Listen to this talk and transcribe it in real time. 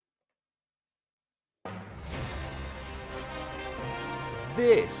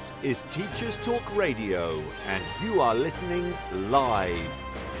This is Teachers Talk Radio, and you are listening live.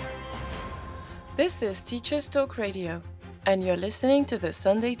 This is Teachers Talk Radio, and you're listening to the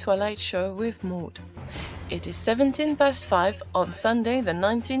Sunday Twilight Show with Maud. It is 5 on Sunday, the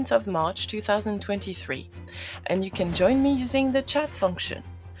 19th of March 2023, and you can join me using the chat function.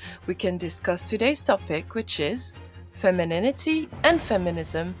 We can discuss today's topic, which is Femininity and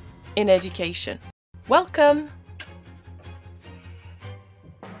Feminism in Education. Welcome!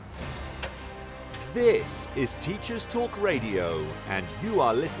 This is Teachers Talk Radio, and you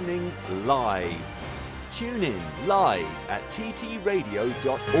are listening live. Tune in live at ttradio.org,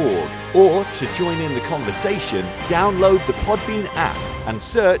 or to join in the conversation, download the Podbean app and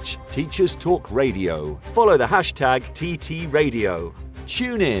search Teachers Talk Radio. Follow the hashtag TTRadio.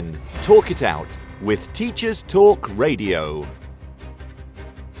 Tune in, talk it out with Teachers Talk Radio.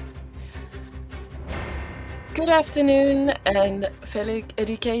 Good afternoon, and fellow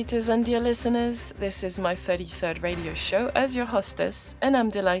educators and dear listeners. This is my 33rd radio show as your hostess, and I'm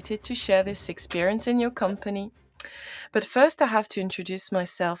delighted to share this experience in your company. But first, I have to introduce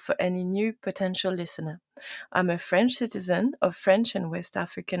myself for any new potential listener. I'm a French citizen of French and West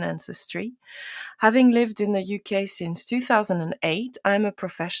African ancestry. Having lived in the UK since 2008, I'm a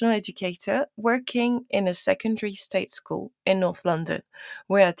professional educator working in a secondary state school in North London,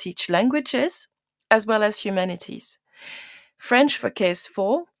 where I teach languages as well as humanities. French for Case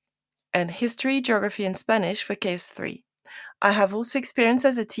 4 and History, Geography and Spanish for Case 3. I have also experience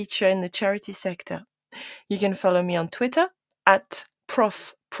as a teacher in the charity sector. You can follow me on Twitter at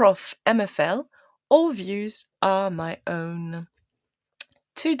profmfl. All views are my own.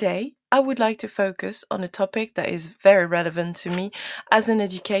 Today, I would like to focus on a topic that is very relevant to me as an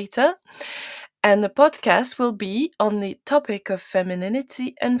educator, and the podcast will be on the topic of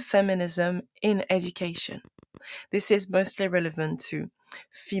femininity and feminism in education. This is mostly relevant to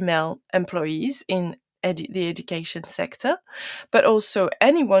female employees in the education sector, but also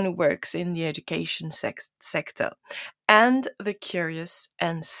anyone who works in the education sector, and the curious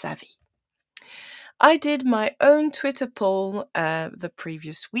and savvy. I did my own Twitter poll the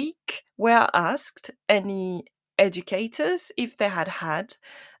previous week, where I asked any educators if they had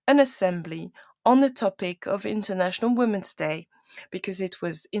an assembly on the topic of International Women's Day, because it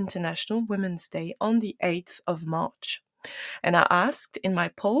was International Women's Day on the 8th of March. And I asked in my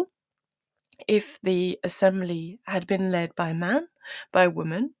poll if the assembly had been led by man, by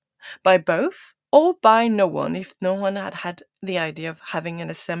woman, by both, or by no one, if no one had the idea of having an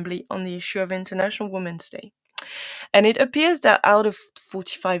assembly on the issue of International Women's Day. And it appears that out of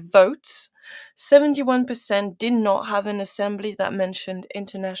 45 votes, 71% did not have an assembly that mentioned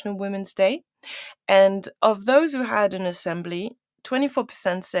International Women's Day. And of those who had an assembly,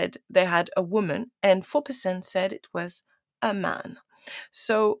 24% said they had a woman and 4% said it was a man.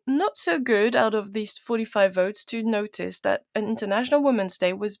 So not so good out of these 45 votes to notice that an International Women's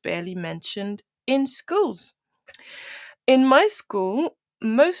Day was barely mentioned in schools. In my school,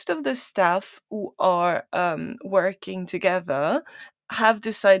 most of the staff who are working together had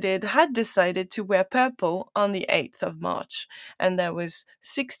decided to wear purple on the 8th of March. And there was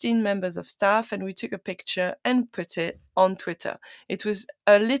 16 members of staff, and we took a picture and put it on Twitter. It was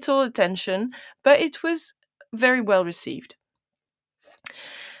a little attention, but it was very well received.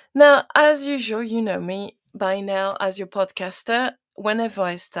 Now, as usual, you know me by now as your podcaster. Whenever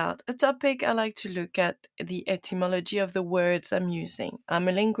I start a topic, I like to look at the etymology of the words I'm using. I'm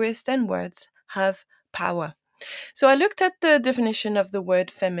a linguist, and words have power. So I looked at the definition of the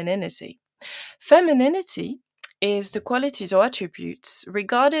word femininity. Femininity is the qualities or attributes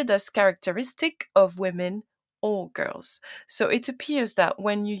regarded as characteristic of women or girls. So it appears that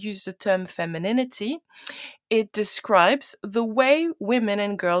when you use the term femininity, it describes the way women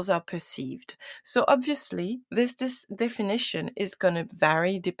and girls are perceived. So obviously, this definition is going to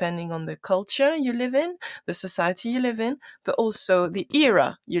vary depending on the culture you live in, the society you live in, but also the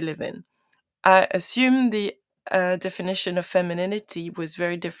era you live in. I assume the definition of femininity was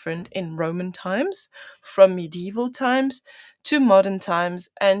very different in Roman times, from medieval times to modern times,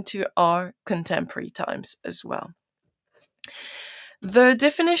 and to our contemporary times as well. The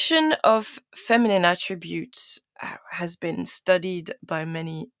definition of feminine attributes has been studied by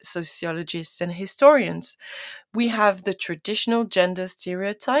many sociologists and historians. We have the traditional gender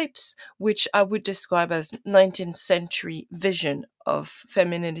stereotypes, which I would describe as 19th century vision of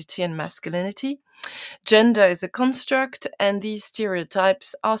femininity and masculinity. Gender is a construct, and these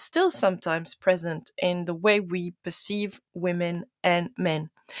stereotypes are still sometimes present in the way we perceive women and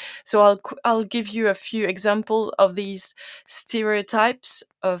men. So I'll give you a few examples of these stereotypes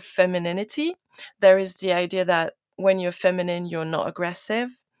of femininity. There is the idea that when you're feminine, you're not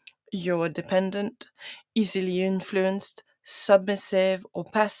aggressive, you're dependent, easily influenced, submissive or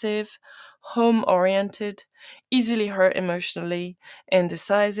passive, home oriented, easily hurt emotionally,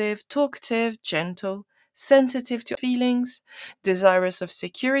 indecisive, talkative, gentle, sensitive to feelings, desirous of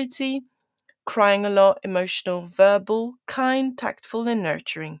security, crying a lot, emotional, verbal, kind, tactful, and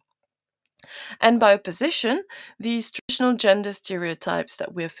nurturing. And by opposition, these traditional gender stereotypes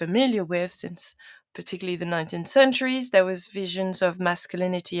that we're familiar with since particularly the 19th centuries, there was visions of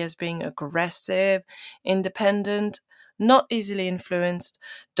masculinity as being aggressive, independent, not easily influenced,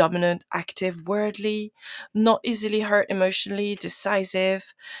 dominant, active, worldly, not easily hurt emotionally,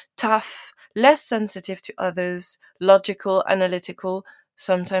 decisive, tough, less sensitive to others, logical, analytical,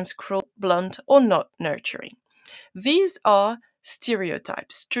 sometimes cruel, blunt, or not nurturing. These are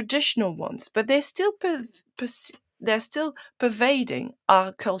stereotypes, traditional ones, but they're still pervading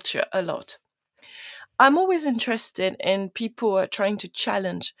our culture a lot. I'm always interested in people who are trying to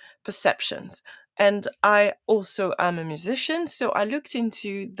challenge perceptions. And I also am a musician, so I looked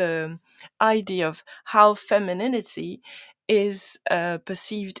into the idea of how femininity is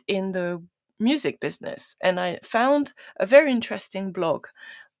perceived in the music business. And I found a very interesting blog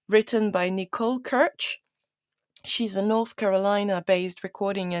written by Nicole Kirch. She's a North Carolina based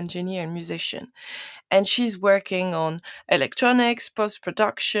recording engineer and musician, and she's working on electronics, post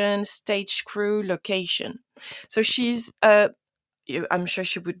production, stage crew, location. So I'm sure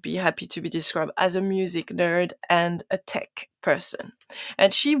she would be happy to be described as a music nerd and a tech person.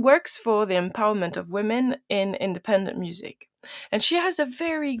 And she works for the empowerment of women in independent music. And she has a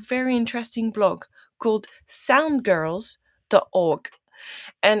very, very interesting blog called soundgirls.org.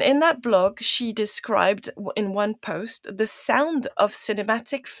 And in that blog, she described in one post the sound of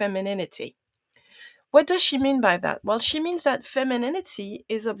cinematic femininity. What does she mean by that? Well, she means that femininity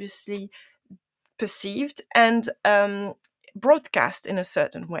is obviously perceived and broadcast in a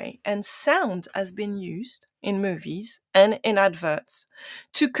certain way, and sound has been used in movies and in adverts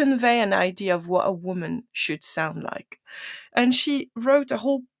to convey an idea of what a woman should sound like. And she wrote a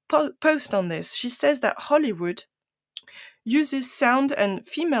whole post on this. She says that Hollywood uses sound and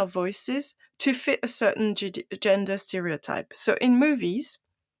female voices to fit a certain gender stereotype. So in movies,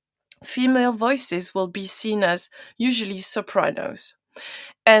 female voices will be seen as usually sopranos.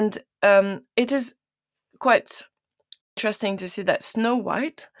 And it is quite interesting to see that Snow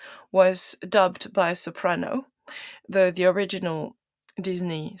White was dubbed by a soprano, the original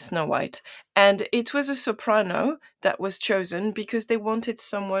Disney Snow White. And it was a soprano that was chosen because they wanted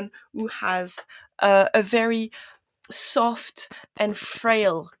someone who has a very soft and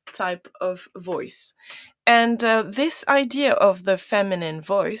frail type of voice. And this idea of the feminine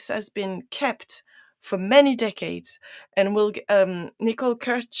voice has been kept for many decades. And Nicole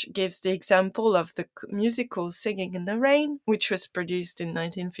Kirch gives the example of the musical Singing in the Rain, which was produced in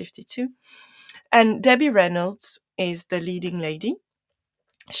 1952. And Debbie Reynolds is the leading lady.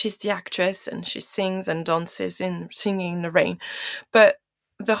 She's the actress and she sings and dances in Singing in the Rain. But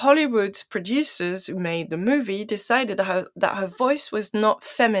the Hollywood producers who made the movie decided that her voice was not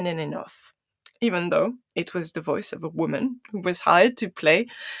feminine enough, even though it was the voice of a woman who was hired to play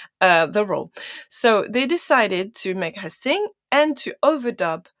the role. So they decided to make her sing and to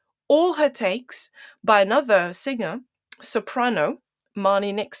overdub all her takes by another singer, soprano,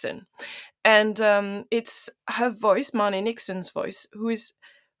 Marni Nixon. And it's her voice, Marni Nixon's voice,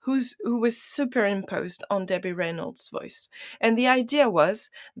 who was superimposed on Debbie Reynolds' voice. And the idea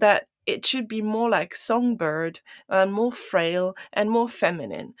was that it should be more like Songbird, more frail and more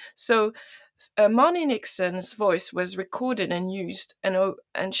feminine. So Marni Nixon's voice was recorded and used,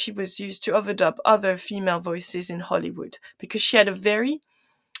 and she was used to overdub other female voices in Hollywood because she had a very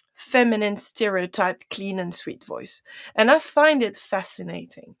feminine, stereotyped, clean and sweet voice. And I find it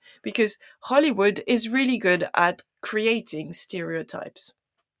fascinating because Hollywood is really good at creating stereotypes.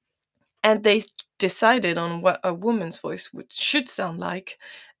 And they decided on what a woman's voice should sound like,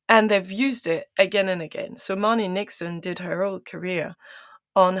 and they've used it again and again. So Marni Nixon did her whole career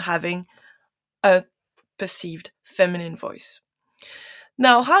on having a perceived feminine voice.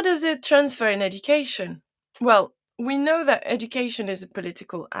 Now, how does it transfer in education? Well, we know that education is a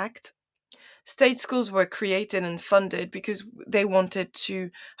political act. State schools were created and funded because they wanted to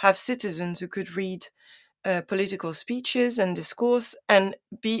have citizens who could read political speeches and discourse and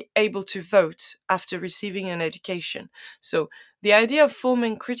be able to vote after receiving an education. So the idea of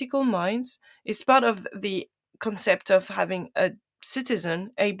forming critical minds is part of the concept of having a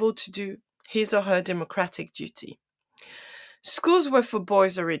citizen able to do his or her democratic duty. Schools were for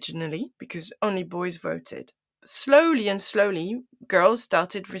boys originally because only boys voted. Slowly and slowly, girls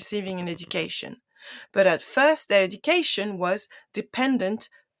started receiving an education. But at first, their education was dependent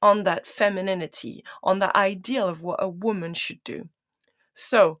on that femininity, on the ideal of what a woman should do.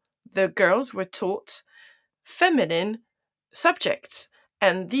 So the girls were taught feminine subjects,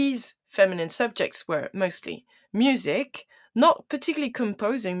 and these feminine subjects were mostly music, not particularly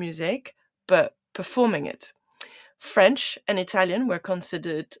composing music, but performing it. French and Italian were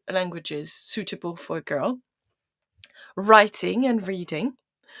considered languages suitable for a girl, writing and reading,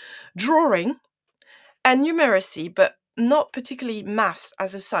 drawing, and numeracy, but not particularly maths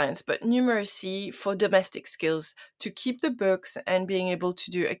as a science, but numeracy for domestic skills to keep the books and being able to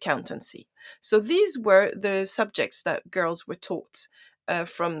do accountancy. So these were the subjects that girls were taught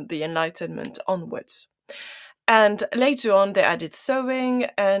from the Enlightenment onwards. And later on, they added sewing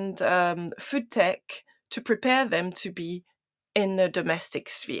and food tech to prepare them to be in the domestic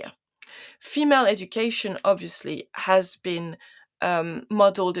sphere. Female education obviously has been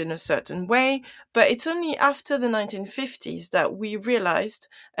modeled in a certain way, but it's only after the 1950s that we realized,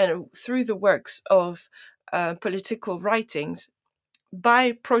 and through the works of political writings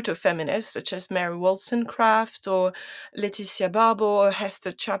by proto-feminists such as Mary Wollstonecraft or Leticia Barbo or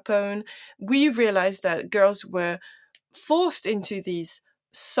Hester Chapone, we realized that girls were forced into these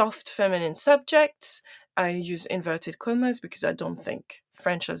soft feminine subjects. I use inverted commas because I don't think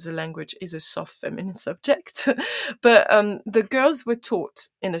French as a language is a soft feminine subject. But the girls were taught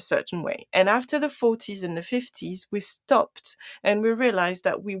in a certain way. And after the 40s and the 50s, we stopped and we realized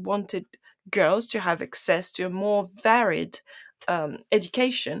that we wanted girls to have access to a more varied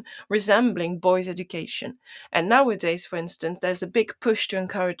education resembling boys' education. And nowadays, for instance, there's a big push to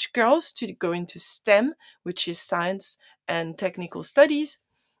encourage girls to go into STEM, which is science and technical studies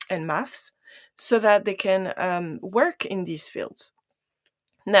and maths, so that they can work in these fields.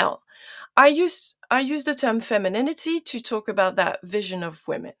 Now, I use the term femininity to talk about that vision of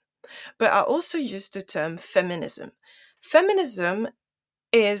women, but I also use the term feminism. Feminism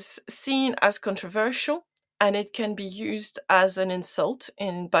is seen as controversial and it can be used as an insult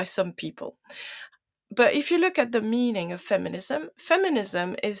by some people. But if you look at the meaning of feminism,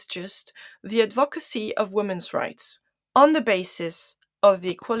 feminism is just the advocacy of women's rights on the basis of the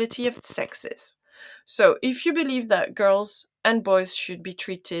equality of sexes. So if you believe that girls and boys should be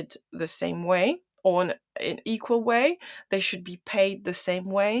treated the same way or in an equal way, they should be paid the same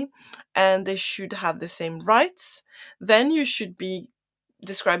way, and they should have the same rights, then you should be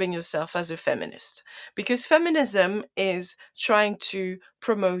describing yourself as a feminist, because feminism is trying to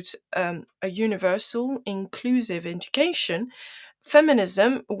promote a universal, inclusive education.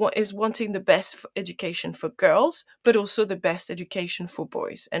 Feminism is wanting the best education for girls, but also the best education for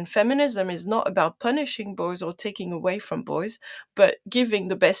boys. And feminism is not about punishing boys or taking away from boys, but giving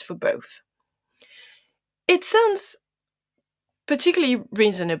the best for both. It sounds particularly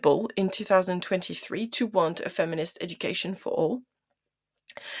reasonable in 2023 to want a feminist education for all.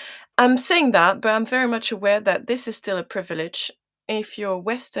 I'm saying that, but I'm very much aware that this is still a privilege. If you're a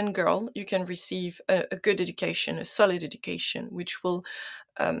Western girl, you can receive a good education, a solid education, which will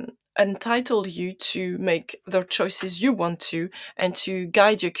entitle you to make the choices you want to and to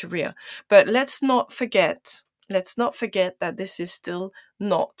guide your career. But let's not forget that this is still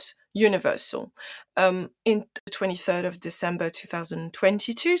not universal. In the 23rd of December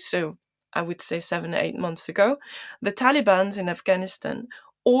 2022, so I would say 7 or 8 months ago, the Taliban in Afghanistan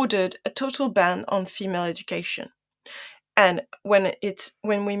ordered a total ban on female education. And when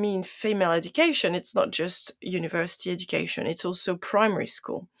we mean female education, it's not just university education, it's also primary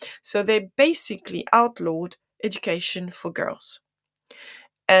school. So they basically outlawed education for girls.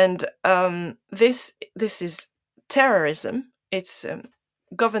 And this is terrorism. It's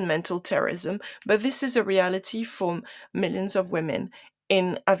governmental terrorism, but this is a reality for millions of women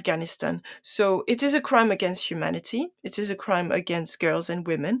in Afghanistan. So it is a crime against humanity. It is a crime against girls and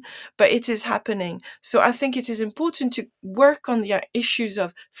women, but it is happening. So I think it is important to work on the issues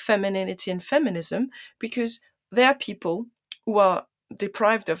of femininity and feminism, because there are people who are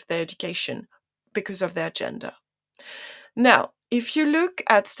deprived of their education because of their gender. Now, if you look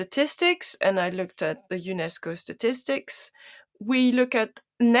at statistics, and I looked at the UNESCO statistics, we look at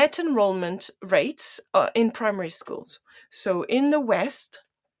net enrollment rates in primary schools. So in the West,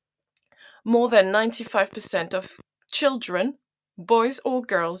 more than 95% of children, boys or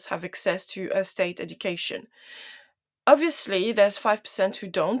girls, have access to a state education. Obviously, there's 5% who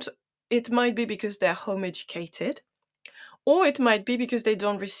don't. It might be because they're home educated, or it might be because they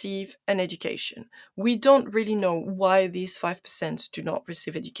don't receive an education. We don't really know why these 5% do not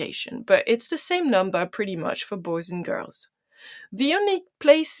receive education, but it's the same number pretty much for boys and girls. The only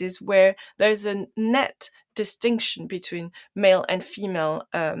places where there's a net distinction between male and female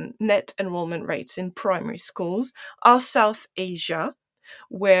net enrollment rates in primary schools are South Asia,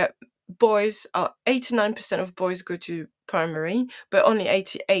 where 89% of boys go to primary, but only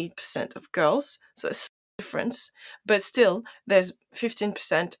 88% of girls. So it's a difference, but still there's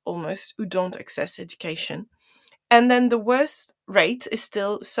 15% almost who don't access education. And then the worst rate is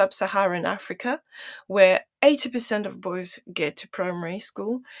still sub-Saharan Africa, where 80% of boys get to primary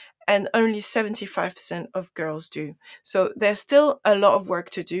school and only 75% of girls do. So there's still a lot of work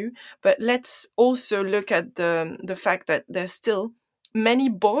to do, but let's also look at the fact that there's still many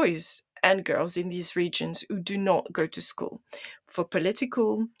boys and girls in these regions who do not go to school for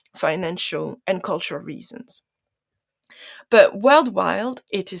political, financial, and cultural reasons. But worldwide,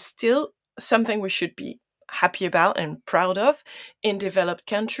 it is still something we should be happy about and proud of. In developed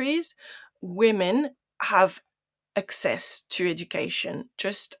countries, women have access to education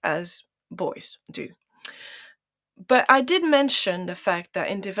just as boys do. But I did mention the fact that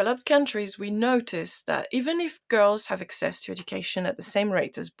in developed countries, we notice that even if girls have access to education at the same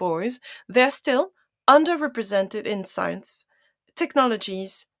rate as boys, they're still underrepresented in science,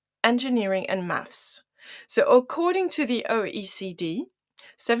 technologies, engineering, and maths. So, according to the OECD,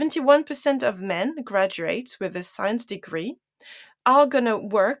 71% of men graduates with a science degree are going to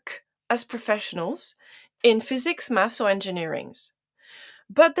work as professionals in physics, maths, or engineering.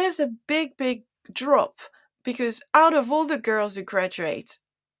 But there's a big drop because out of all the girls who graduate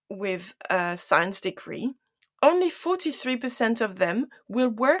with a science degree, only 43% of them will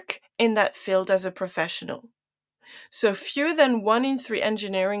work in that field as a professional. So fewer than 1 in 3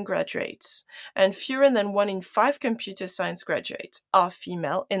 engineering graduates and fewer than 1 in 5 computer science graduates are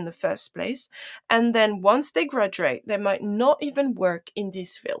female in the first place. And then once they graduate, they might not even work in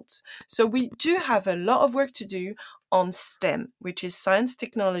these fields. So we do have a lot of work to do on STEM, which is science,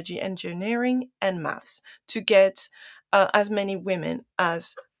 technology, engineering, and maths, to get as many women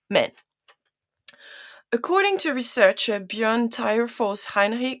as men. According to researcher Björn Tyrefors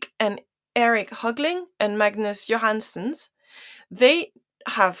Heinrich and Erik Hogling and Magnus Johanssons, they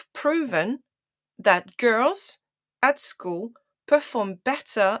have proven that girls at school perform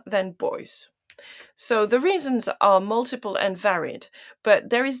better than boys. So the reasons are multiple and varied, but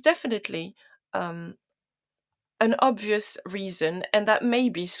there is definitely an obvious reason, and that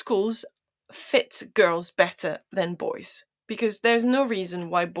maybe schools fit girls better than boys. Because there's no reason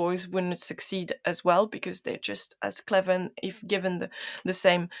why boys wouldn't succeed as well, because they're just as clever, and if given the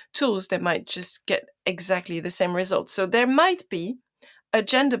same tools, they might just get exactly the same results. So there might be a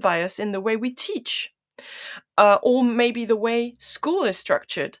gender bias in the way we teach, or maybe the way school is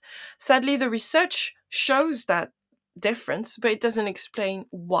structured. Sadly, the research shows that difference, but it doesn't explain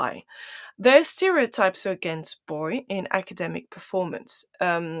why. There are stereotypes against boy in academic performance.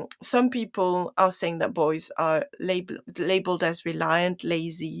 Some people are saying that boys are labeled as reliant,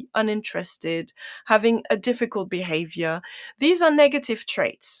 lazy, uninterested, having a difficult behavior. These are negative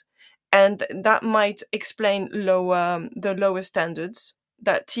traits, and that might explain the lower standards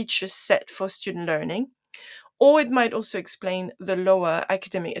that teachers set for student learning. Or it might also explain the lower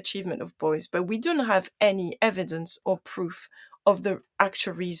academic achievement of boys, but we don't have any evidence or proof of the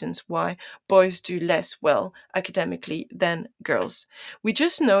actual reasons why boys do less well academically than girls. We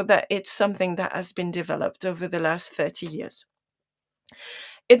just know that it's something that has been developed over the last 30 years.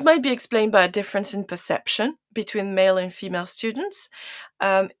 It might be explained by a difference in perception between male and female students.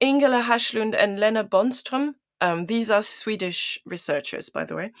 Ingela Haslund and Lena Bonström, these are Swedish researchers, by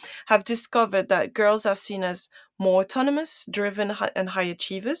the way, have discovered that girls are seen as more autonomous, driven, and high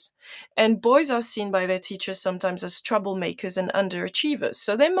achievers, and boys are seen by their teachers sometimes as troublemakers and underachievers.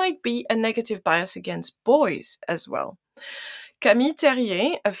 So there might be a negative bias against boys as well. Camille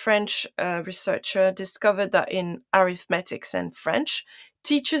Terrier, a French researcher, discovered that in arithmetics and French,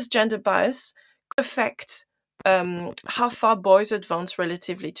 teachers' gender bias could affect how far boys advance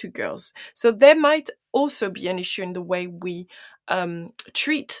relatively to girls. So there might also be an issue in the way we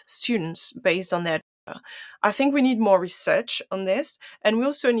treat students based on their gender. I think we need more research on this, and we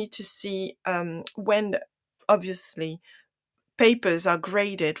also need to see when, obviously, papers are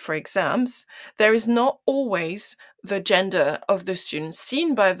graded for exams, there is not always the gender of the student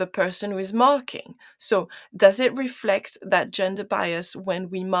seen by the person who is marking. So does it reflect that gender bias when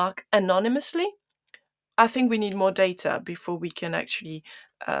we mark anonymously? I think we need more data before we can actually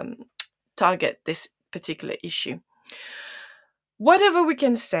target this particular issue. Whatever we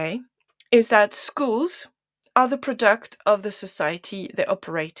can say is that schools are the product of the society they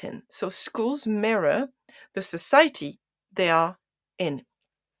operate in. So schools mirror the society they are in.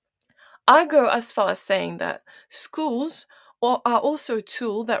 I go as far as saying that schools are also a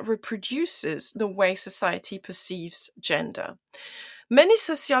tool that reproduces the way society perceives gender. Many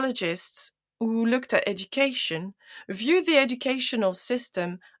sociologists who looked at education view the educational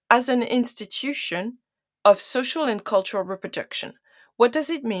system as an institution of social and cultural reproduction. What does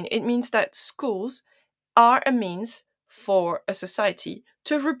it mean? It means that schools are a means for a society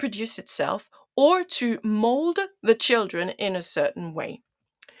to reproduce itself or to mold the children in a certain way.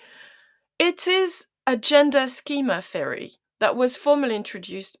 It is a gender schema theory that was formally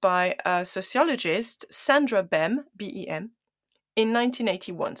introduced by a sociologist, Sandra Bem, B-E-M, in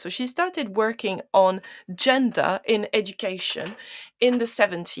 1981. So she started working on gender in education in the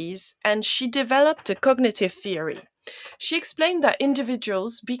 70s, and she developed a cognitive theory. She explained that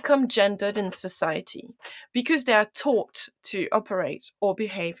individuals become gendered in society because they are taught to operate or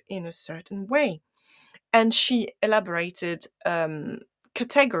behave in a certain way. And she elaborated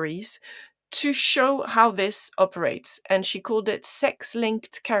categories to show how this operates, and she called it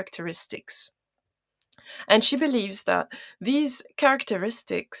sex-linked characteristics. And she believes that these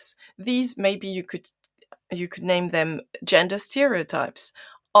characteristics, these maybe you could name them gender stereotypes,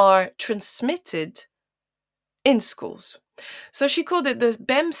 are transmitted in schools. So she called it the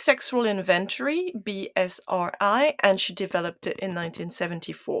BEM Sexual Inventory, BSRI, and she developed it in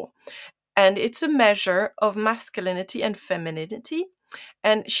 1974. And it's a measure of masculinity and femininity,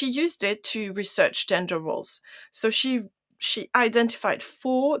 and she used it to research gender roles. So she identified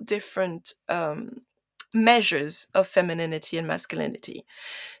 4 different measures of femininity and masculinity.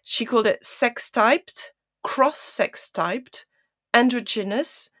 She called it sex-typed, cross-sex-typed,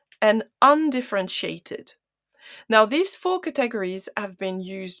 androgynous, and undifferentiated. Now, these 4 categories have been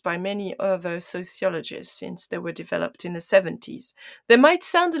used by many other sociologists since they were developed in the 70s. They might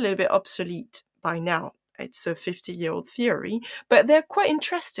sound a little bit obsolete by now. It's a 50-year-old theory, but they're quite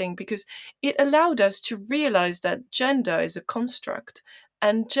interesting because it allowed us to realize that gender is a construct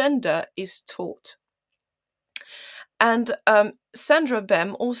and gender is taught. And Sandra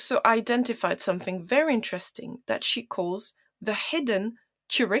Bem also identified something very interesting that she calls the hidden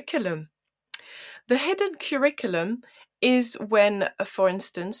curriculum. The hidden curriculum is when, for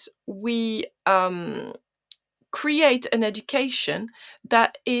instance, we create an education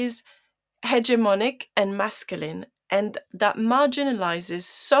that is hegemonic and masculine and that marginalizes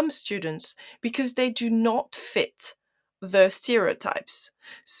some students because they do not fit the stereotypes.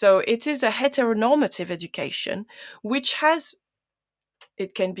 So it is a heteronormative education which has,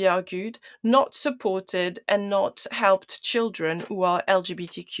 it can be argued, not supported and not helped children who are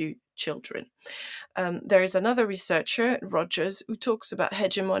LGBTQ children. There is another researcher, Rogers, who talks about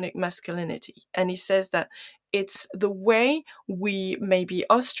hegemonic masculinity, and he says that it's the way we maybe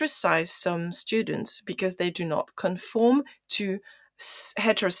ostracize some students because they do not conform to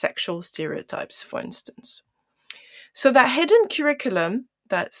heterosexual stereotypes, for instance. So that hidden curriculum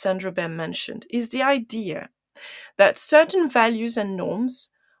that Sandra Bem mentioned is the idea that certain values and norms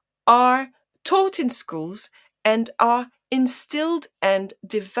are taught in schools and are instilled and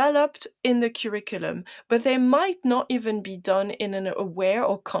developed in the curriculum, but they might not even be done in an aware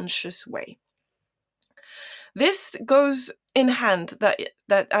or conscious way. This goes in hand,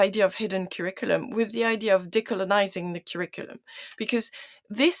 that idea of hidden curriculum, with the idea of decolonizing the curriculum, because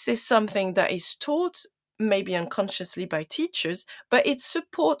this is something that is taught maybe unconsciously by teachers, but it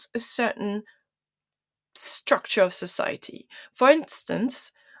supports a certain structure of society. For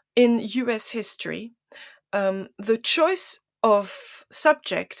instance, in US history, the choice of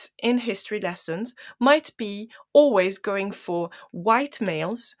subjects in history lessons might be always going for white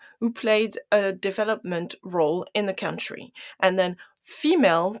males who played a development role in the country, and then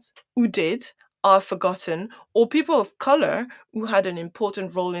females who did are forgotten, or people of color who had an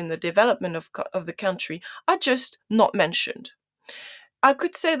important role in the development of the country are just not mentioned. I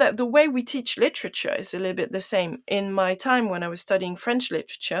could say that the way we teach literature is a little bit the same. In my time when I was studying French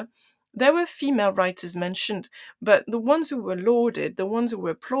literature, there were female writers mentioned, but the ones who were lauded, the ones who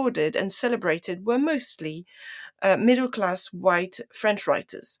were applauded and celebrated were mostly middle-class white French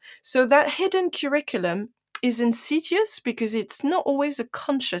writers. So that hidden curriculum is insidious because it's not always a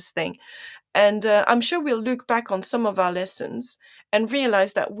conscious thing. And I'm sure we'll look back on some of our lessons and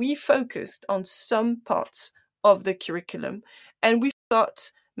realize that we focused on some parts of the curriculum and we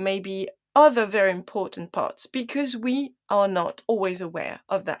forgot maybe other very important parts because we are not always aware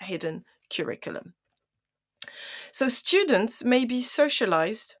of that hidden curriculum. So students may be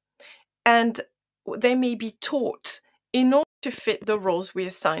socialized and they may be taught in order to fit the roles we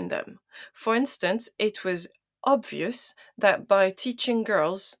assign them. For instance, it was obvious that by teaching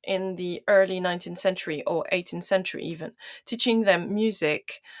girls in the early 19th century or 18th century even, teaching them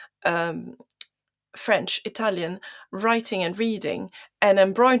music, French, Italian, writing and reading, and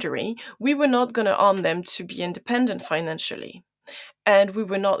embroidery, we were not going to arm them to be independent financially. And we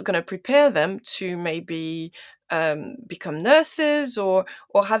were not going to prepare them to maybe become nurses or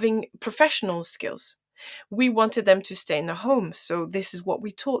having professional skills. We wanted them to stay in the home, so this is what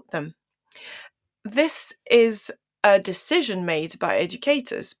we taught them. This is a decision made by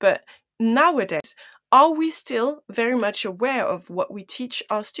educators, but nowadays, are we still very much aware of what we teach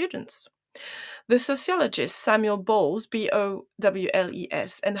our students? The sociologists Samuel Bowles, Bowles,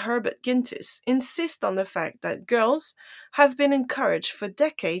 and Herbert Gintis insist on the fact that girls have been encouraged for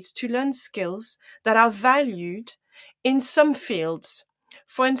decades to learn skills that are valued in some fields.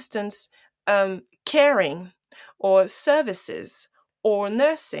 For instance, caring, or services, or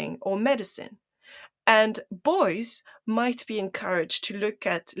nursing, or medicine. And boys might be encouraged to look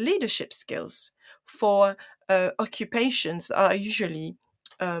at leadership skills for occupations that are usually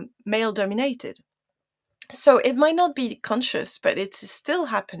male dominated. So it might not be conscious, but it's still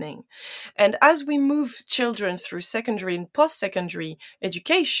happening. And as we move children through secondary and post secondary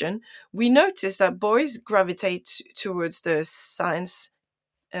education, we notice that boys gravitate towards the science,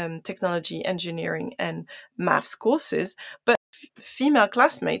 technology, engineering, and maths courses, but female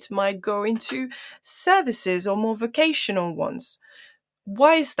classmates might go into services or more vocational ones.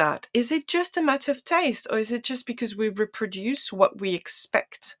 Why is that? Is it just a matter of taste, or is it just because we reproduce what we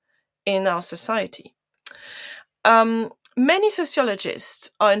expect in our society? Many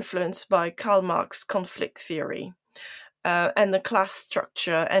sociologists are influenced by Karl Marx's conflict theory and the class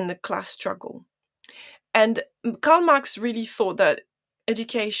structure and the class struggle. And Karl Marx really thought that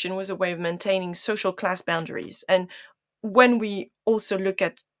education was a way of maintaining social class boundaries. And when we also look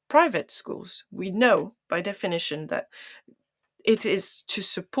at private schools, we know by definition that it is to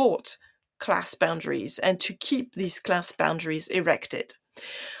support class boundaries and to keep these class boundaries erected.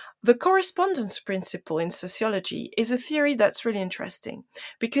 The correspondence principle in sociology is a theory that's really interesting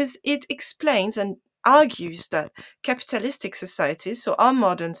because it explains and argues that capitalistic societies, so our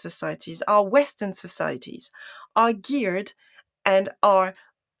modern societies, our Western societies, are geared and are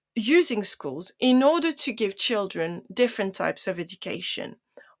using schools in order to give children different types of education.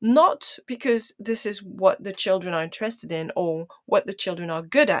 Not because this is what the children are interested in or what the children are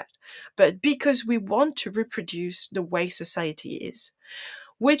good at, but because we want to reproduce the way society is.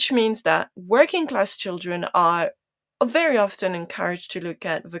 Which means that working class children are very often encouraged to look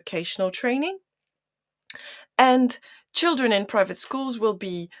at vocational training, and children in private schools will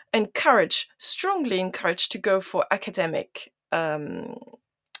be encouraged, strongly encouraged, to go for academic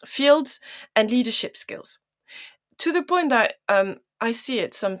fields and leadership skills. To the point that I see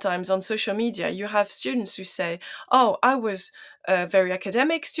it sometimes on social media. You have students who say, "Oh, I was a very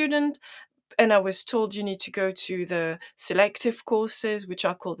academic student, and I was told you need to go to the selective courses, which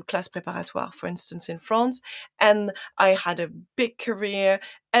are called classe préparatoire, for instance, in France. And I had a big career.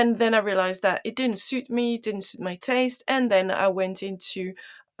 And then I realized that it didn't suit me, it didn't suit my taste. And then I went into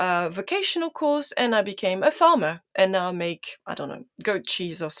a vocational course and I became a farmer. And now I make, I don't know, goat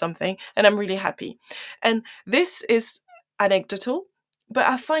cheese or something. And I'm really happy." And this is anecdotal, but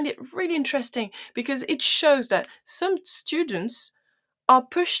I find it really interesting because it shows that some students are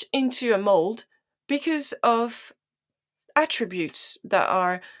pushed into a mold because of attributes that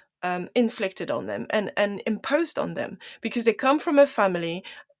are inflicted on them and imposed on them because they come from a family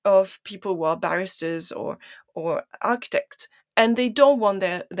of people who are barristers or architects, and they don't want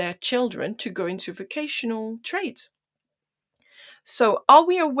their children to go into vocational trades. So, are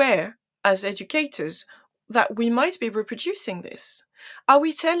we aware as educators that we might be reproducing this? Are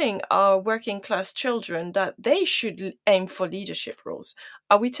we telling our working class children that they should aim for leadership roles?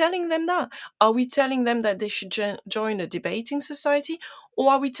 Are we telling them that? Are we telling them that they should join a debating society?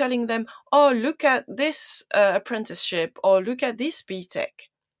 Or are we telling them, "Oh, look at this apprenticeship, or look at this BTech"?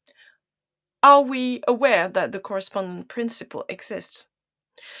 Are we aware that the correspondent principle exists?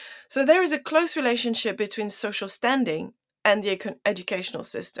 So there is a close relationship between social standing and the educational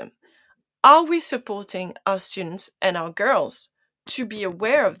system. Are we supporting our students and our girls to be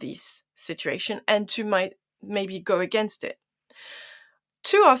aware of this situation and to maybe go against it?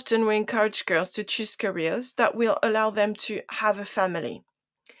 Too often we encourage girls to choose careers that will allow them to have a family.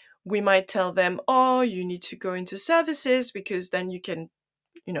 We might tell them, "Oh, you need to go into services because then you can,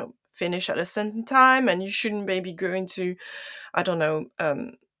 finish at a certain time, and you shouldn't maybe go into, I don't know,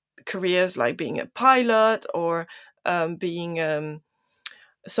 careers like being a pilot or being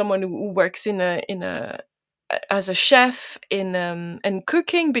someone who works as a chef in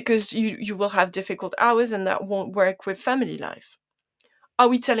cooking because you will have difficult hours and that won't work with family life." Are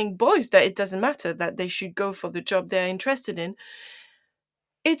we telling boys that it doesn't matter, that they should go for the job they're interested in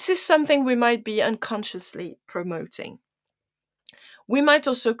it is something we might be unconsciously promoting. We might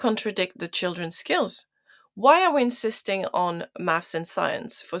also contradict the children's skills. Why are we insisting on maths and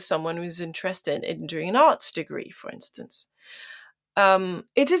science for someone who's interested in doing an arts degree, for instance?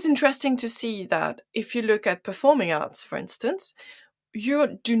 It is interesting to see that if you look at performing arts, for instance,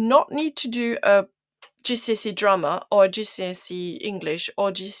 you do not need to do a GCSE drama or GCSE English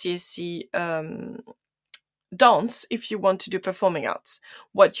or GCSE dance if you want to do performing arts.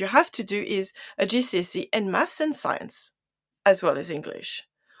 What you have to do is a GCSE in maths and science, as well as English.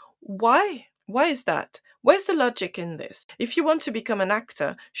 Why? Why is that? Where's the logic in this? If you want to become an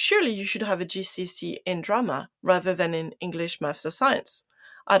actor, surely you should have a GCSE in drama rather than in English, maths, or science.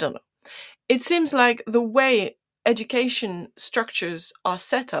 I don't know. It seems like the way education structures are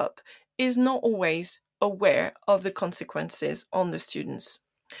set up is not always aware of the consequences on the students.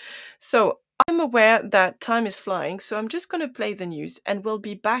 So I'm aware that time is flying, so I'm just going to play the news and we'll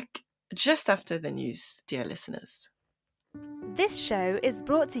be back just after the news, dear listeners. This show is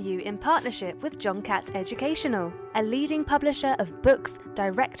brought to you in partnership with John Catt Educational, a leading publisher of books,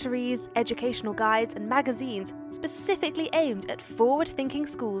 directories, educational guides and magazines specifically aimed at forward-thinking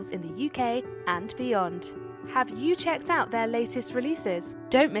schools in the UK and beyond. Have you checked out their latest releases?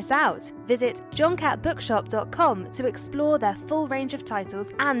 Don't miss out! Visit johncattbookshop.com to explore their full range of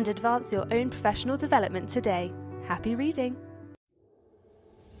titles and advance your own professional development today. Happy reading!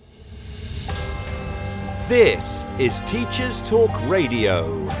 This is Teachers Talk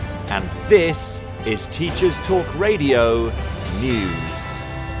Radio, and this is Teachers Talk Radio News.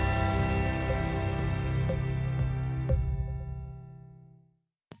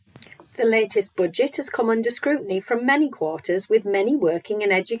 The latest budget has come under scrutiny from many quarters, with many working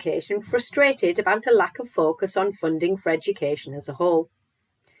in education frustrated about a lack of focus on funding for education as a whole.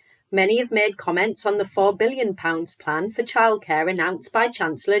 Many have made comments on the £4 billion plan for childcare announced by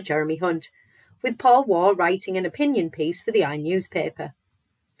Chancellor Jeremy Hunt, with Paul Waugh writing an opinion piece for the newspaper.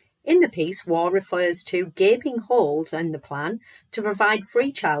 In the piece, Waugh refers to gaping holes in the plan to provide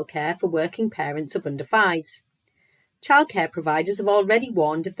free childcare for working parents of under fives. Childcare providers have already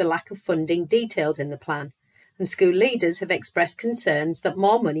warned of the lack of funding detailed in the plan, and school leaders have expressed concerns that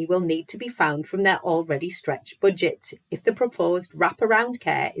more money will need to be found from their already stretched budgets if the proposed wraparound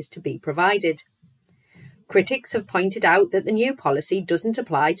care is to be provided. Critics have pointed out that the new policy doesn't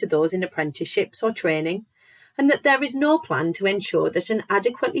apply to those in apprenticeships or training, and that there is no plan to ensure that an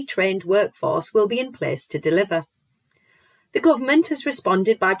adequately trained workforce will be in place to deliver. The government has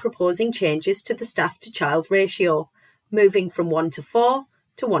responded by proposing changes to the staff-to-child ratio, moving from 1:4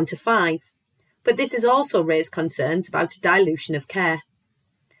 to 1:5, but this has also raised concerns about a dilution of care.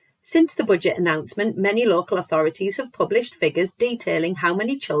 Since the budget announcement, many local authorities have published figures detailing how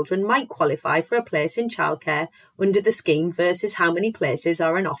many children might qualify for a place in childcare under the scheme versus how many places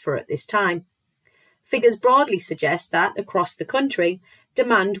are on offer at this time. Figures broadly suggest that, across the country,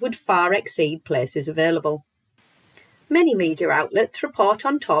 demand would far exceed places available. Many media outlets report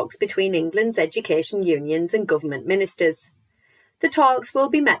on talks between England's education unions and government ministers. The talks will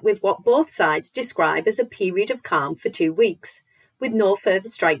be met with what both sides describe as a period of calm for 2 weeks, with no further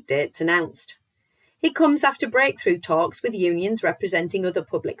strike dates announced. It comes after breakthrough talks with unions representing other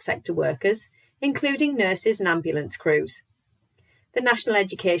public sector workers, including nurses and ambulance crews. The National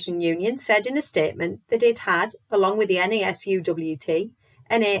Education Union said in a statement that it had, along with the NASUWT,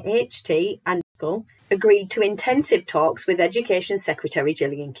 NAHT and SCUL, agreed to intensive talks with Education Secretary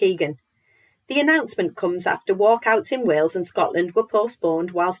Gillian Keegan. The announcement comes after walkouts in Wales and Scotland were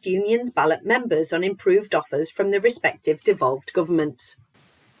postponed whilst unions ballot members on improved offers from the respective devolved governments.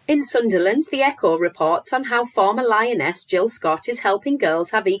 In Sunderland, the Echo reports on how former Lioness Jill Scott is helping girls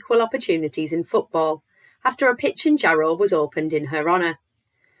have equal opportunities in football, after a pitch in Jarrow was opened in her honour.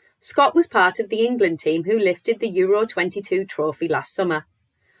 Scott was part of the England team who lifted the Euro 22 trophy last summer.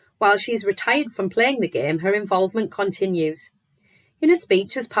 While she's retired from playing the game, her involvement continues. In a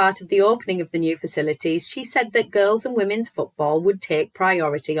speech as part of the opening of the new facilities, she said that girls and women's football would take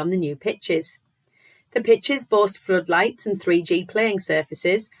priority on the new pitches. The pitches boast floodlights and 3G playing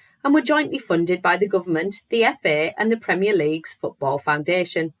surfaces and were jointly funded by the government, the FA and the Premier League's Football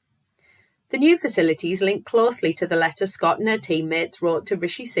Foundation. The new facilities link closely to the letter Scott and her teammates wrote to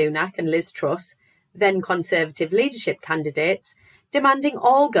Rishi Sunak and Liz Truss, then Conservative leadership candidates, demanding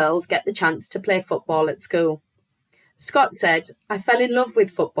all girls get the chance to play football at school. Scott said, "I fell in love with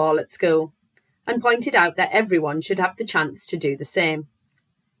football at school," and pointed out that everyone should have the chance to do the same.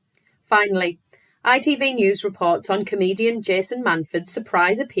 Finally, ITV News reports on comedian Jason Manford's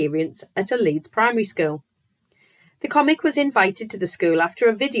surprise appearance at a Leeds primary school. The comic was invited to the school after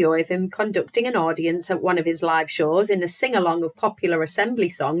a video of him conducting an audience at one of his live shows in a sing-along of popular Assembly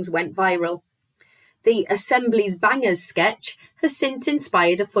songs went viral. The Assembly's Bangers sketch has since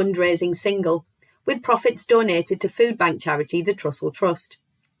inspired a fundraising single, with profits donated to food bank charity the Trussell Trust.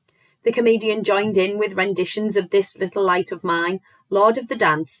 The comedian joined in with renditions of This Little Light of Mine, Lord of the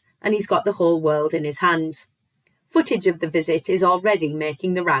Dance, and He's Got the Whole World in His Hands. Footage of the visit is already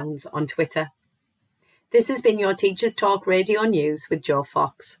making the rounds on Twitter. This has been your Teachers Talk Radio News with Joe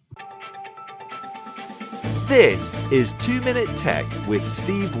Fox. This is 2 Minute Tech with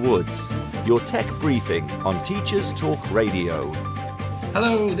Steve Woods, your tech briefing on Teachers Talk Radio.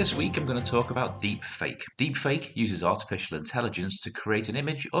 Hello, this week I'm going to talk about deepfake. Deepfake uses artificial intelligence to create an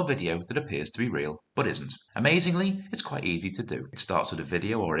image or video that appears to be real, but isn't. Amazingly, it's quite easy to do. It starts with a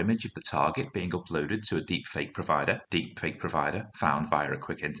video or image of the target being uploaded to a deepfake provider found via a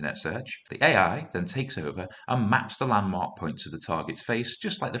quick internet search. The AI then takes over and maps the landmark points of the target's face,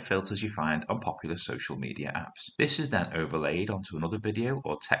 just like the filters you find on popular social media apps. This is then overlaid onto another video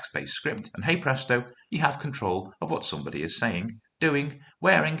or text-based script, and hey presto, you have control of what somebody is saying, doing,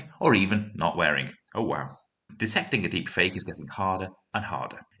 wearing, or even not wearing. Oh wow. Detecting a deep fake is getting harder and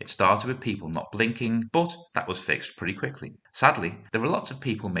harder. It started with people not blinking, but that was fixed pretty quickly. Sadly, there are lots of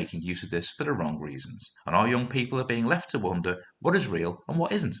people making use of this for the wrong reasons, and our young people are being left to wonder what is real and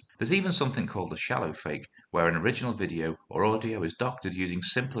what isn't. There's even something called a shallow fake, where an original video or audio is doctored using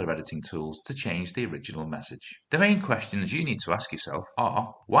simpler editing tools to change the original message. The main questions you need to ask yourself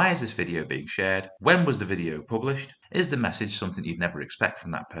are, why is this video being shared? When was the video published? Is the message something you'd never expect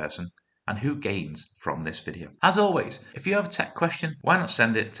from that person? And who gains from this video? As always, if you have a tech question, why not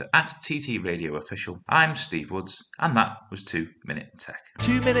send it to @TTRadioOfficial. I'm Steve Woods, and that was 2 Minute Tech.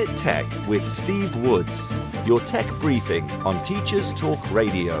 2 Minute Tech with Steve Woods, your tech briefing on Teachers Talk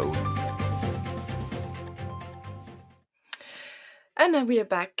Radio. And now we are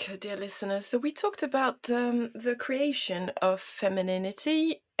back, dear listeners. So we talked about the creation of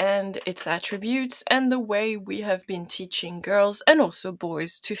femininity and its attributes and the way we have been teaching girls and also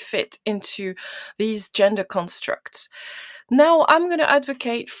boys to fit into these gender constructs. Now I'm going to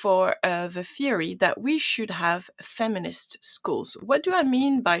advocate for the theory that we should have feminist schools. What do I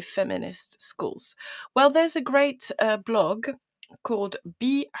mean by feminist schools? Well, there's a great blog called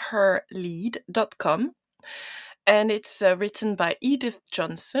beherlead.com. And it's written by Edith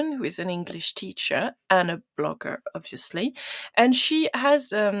Johnson, who is an English teacher and a blogger, obviously. And she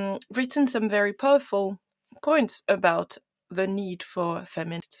has written some very powerful points about the need for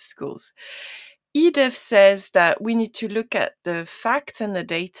feminist schools. Edith says that we need to look at the fact and the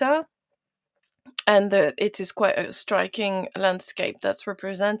data, and it is quite a striking landscape that's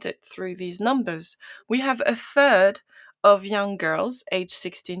represented through these numbers. We have a third of young girls aged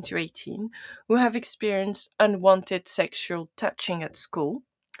 16 to 18 who have experienced unwanted sexual touching at school.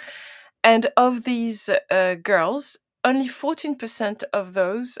 And of these girls, only 14% of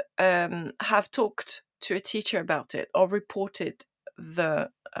those have talked to a teacher about it or reported the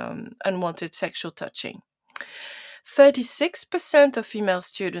unwanted sexual touching. 36% of female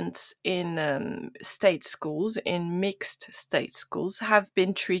students in state schools, in mixed state schools, have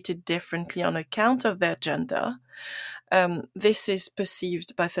been treated differently on account of their gender. This is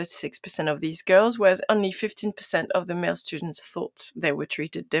perceived by 36% of these girls, whereas only 15% of the male students thought they were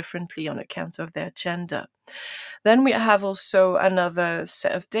treated differently on account of their gender. Then we have also another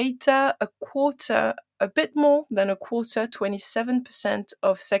set of data. A bit more than a quarter, 27%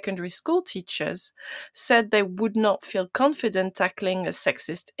 of secondary school teachers said they would not feel confident tackling a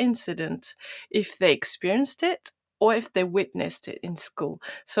sexist incident if they experienced it or if they witnessed it in school.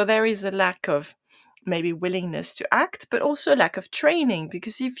 So there is a lack of maybe willingness to act, but also lack of training,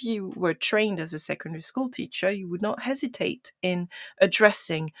 because if you were trained as a secondary school teacher, you would not hesitate in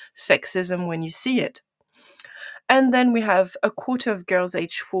addressing sexism when you see it. And then we have a quarter of girls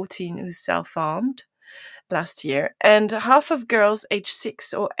aged 14 who self-harmed last year, and half of girls aged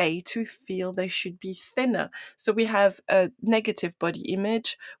 6 or 8 who feel they should be thinner. So we have a negative body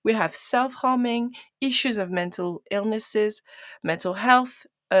image, we have self-harming, issues of mental illnesses, mental health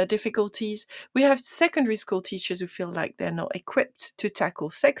difficulties. We have secondary school teachers who feel like they're not equipped to tackle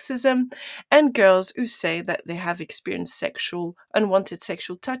sexism, and girls who say that they have experienced unwanted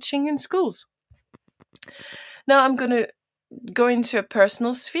sexual touching in schools. Now I'm going to go into a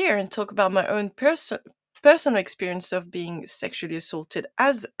personal sphere and talk about my own personal experience of being sexually assaulted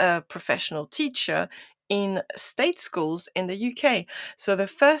as a professional teacher in state schools in the UK. So the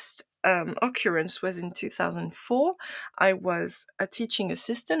first occurrence was in 2004. I was a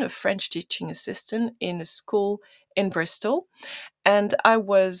French teaching assistant in a school in Bristol. And I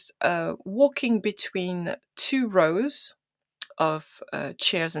was walking between two rows of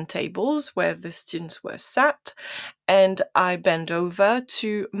chairs and tables where the students were sat, and I bent over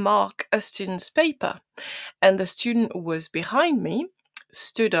to mark a student's paper. And the student who was behind me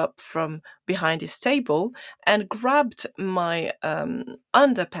stood up from behind his table and grabbed my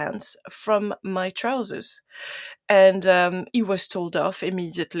underpants from my trousers. And he was told off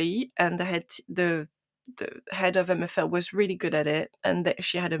immediately, and the head of MFL was really good at it, and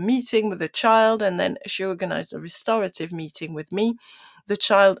she had a meeting with the child, and then she organized a restorative meeting with me. The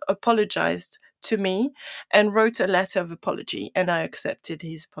child apologized to me and wrote a letter of apology, and I accepted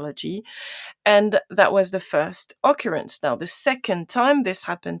his apology. And that was the first occurrence. Now, the second time this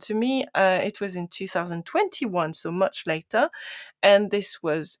happened to me, it was in 2021, so much later. And this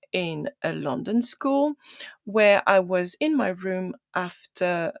was in a London school where I was in my room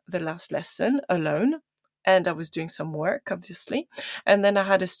after the last lesson alone. And I was doing some work, obviously. And then I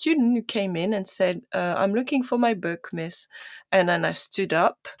had a student who came in and said, I'm looking for my book, miss. And then I stood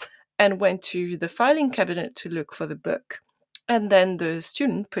up and went to the filing cabinet to look for the book. And then the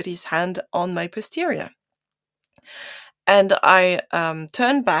student put his hand on my posterior. And I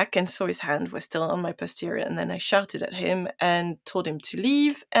turned back and saw his hand was still on my posterior. And then I shouted at him and told him to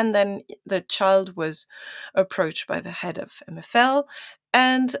leave. And then the child was approached by the head of MFL.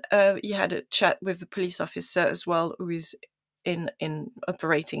 And he had a chat with the police officer as well, who is in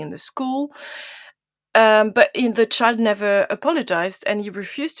operating in the school. But the child never apologized, and he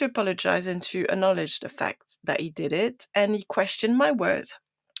refused to apologize and to acknowledge the fact that he did it, and he questioned my word.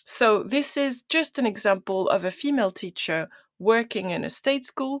 So this is just an example of a female teacher working in a state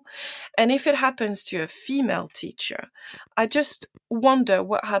school. And if it happens to a female teacher, I just wonder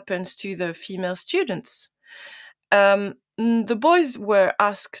what happens to the female students. The boys were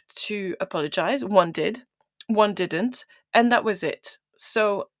asked to apologize. One did, one didn't, and that was it.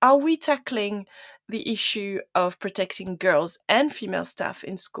 So are we tackling the issue of protecting girls and female staff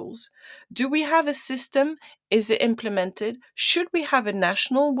in schools? Do we have a system? Is it implemented? Should we have a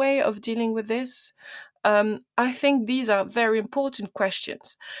national way of dealing with this? I think these are very important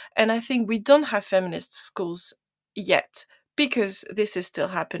questions. And I think we don't have feminist schools yet because this is still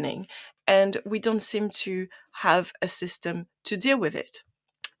happening. And we don't seem to have a system to deal with it.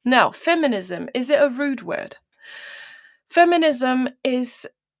 Now, feminism, is it a rude word? Feminism is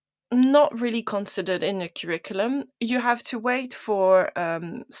not really considered in the curriculum. You have to wait for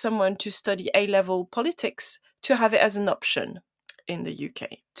someone to study A-level politics to have it as an option in the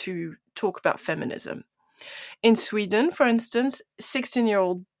UK to talk about feminism. In Sweden, for instance,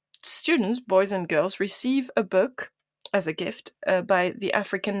 16-year-old students, boys and girls, receive a book as a gift by the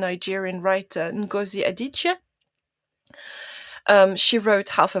African-Nigerian writer Ngozi Adichie. She wrote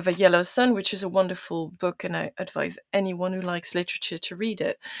Half of a Yellow Sun, which is a wonderful book, and I advise anyone who likes literature to read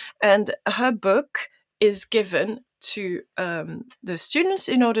it. And her book is given to the students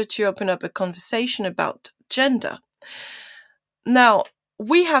in order to open up a conversation about gender. Now,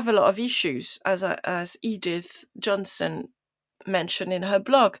 we have a lot of issues, as Edith Johnson mentioned in her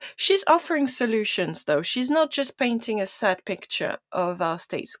blog. She's offering solutions, though. She's not just painting a sad picture of our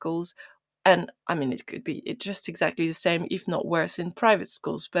state schools. And I mean, it could be just exactly the same, if not worse, in private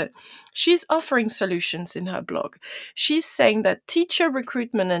schools. But she's offering solutions in her blog. She's saying that teacher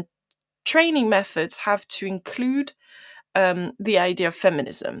recruitment and training methods have to include the idea of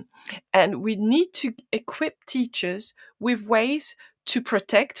feminism. And we need to equip teachers with ways to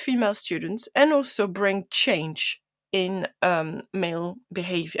protect female students and also bring change in male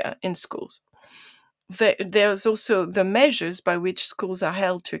behavior in schools. There's also the measures by which schools are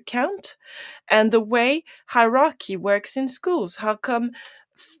held to account and the way hierarchy works in schools. How come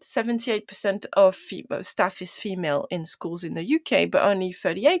 78% of staff is female in schools in the UK, but only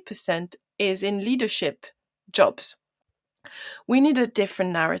 38% is in leadership jobs? We need a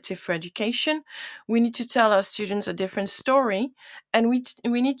different narrative for education. We need to tell our students a different story, and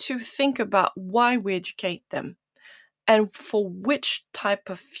we need to think about why we educate them and for which type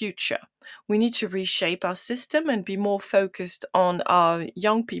of future. We need to reshape our system and be more focused on our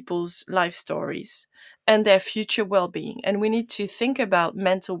young people's life stories and their future well-being. And we need to think about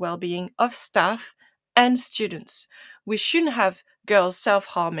mental well-being of staff and students. We shouldn't have girls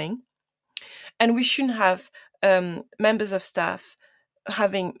self-harming, and we shouldn't have members of staff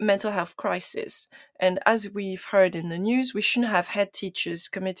having mental health crisis. And as we've heard in the news, we shouldn't have head teachers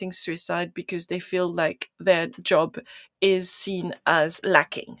committing suicide because they feel like their job is seen as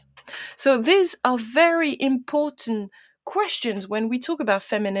lacking. So these are very important questions when we talk about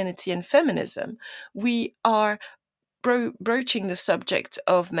femininity and feminism. We are broaching the subject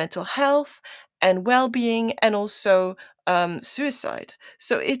of mental health and well-being, and also suicide.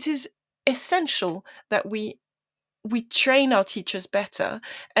 So it is essential that we train our teachers better,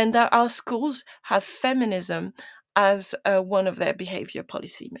 and that our schools have feminism as one of their behavior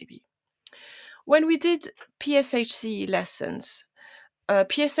policy, maybe. When we did PSHC lessons,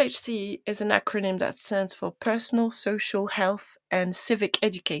 PSHC is an acronym that stands for Personal, Social, Health, and Civic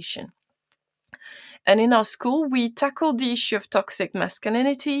Education. And in our school, we tackled the issue of toxic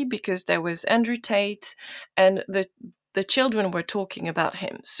masculinity because there was Andrew Tate, and the children were talking about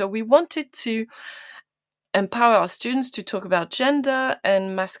him. So we wanted to empower our students to talk about gender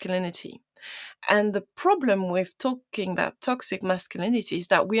and masculinity. And the problem with talking about toxic masculinity is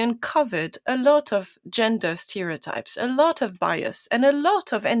that we uncovered a lot of gender stereotypes, a lot of bias, and a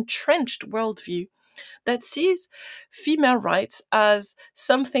lot of entrenched worldview that sees female rights as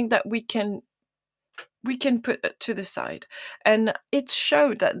something that we can put to the side. And it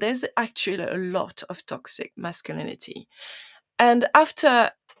showed that there's actually a lot of toxic masculinity. And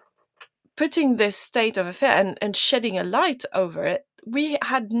after putting this state of affair and shedding a light over it, we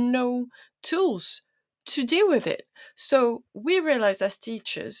had no tools to deal with it. So we realized as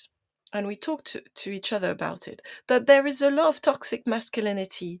teachers, and we talked to each other about it, that there is a lot of toxic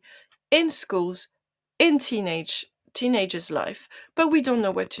masculinity in schools, in teenagers' life, but we don't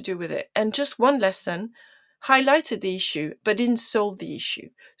know what to do with it. And just one lesson highlighted the issue, but didn't solve the issue.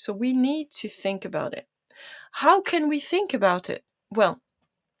 So we need to think about it. How can we think about it? Well,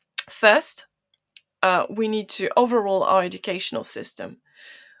 first, we need to overhaul our educational system.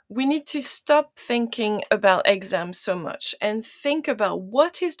 We need to stop thinking about exams so much and think about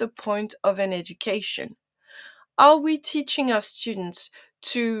what is the point of an education. Are we teaching our students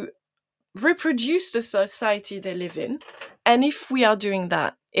to reproduce the society they live in? And if we are doing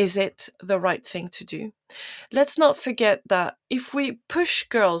that, is it the right thing to do? Let's not forget that if we push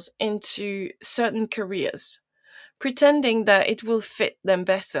girls into certain careers, pretending that it will fit them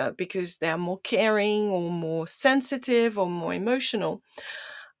better because they are more caring or more sensitive or more emotional,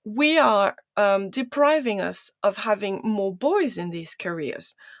 we are depriving us of having more boys in these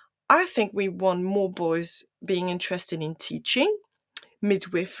careers. I think we want more boys being interested in teaching,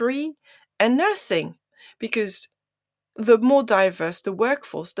 midwifery, and nursing, because the more diverse the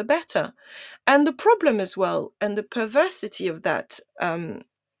workforce, the better. And the problem as well, and the perversity of that,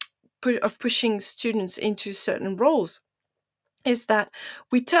 of pushing students into certain roles, is that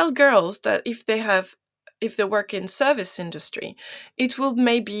we tell girls that if they work in service industry, it will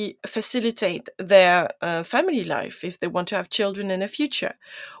maybe facilitate their family life if they want to have children in the future.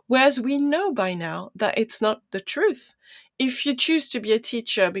 Whereas we know by now that it's not the truth. If you choose to be a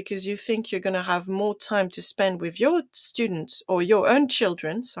teacher because you think you're going to have more time to spend with your students or your own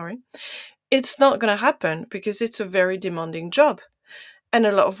children, it's not going to happen because it's a very demanding job. And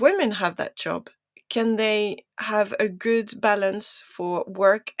a lot of women have that job. Can they have a good balance for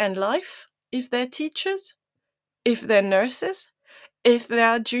work and life if they're teachers? If they're nurses? If they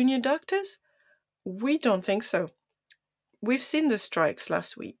are junior doctors? We don't think so. We've seen the strikes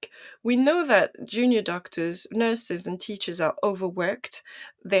last week. We know that junior doctors, nurses, and teachers are overworked.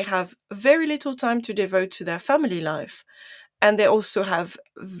 They have very little time to devote to their family life. And they also have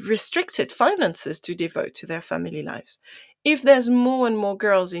restricted finances to devote to their family lives. If there's more and more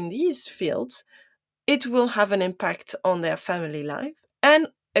girls in these fields, it will have an impact on their family life and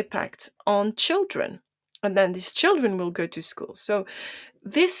impact on children. And then these children will go to school. So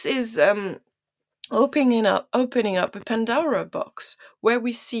this is opening up a Pandora box where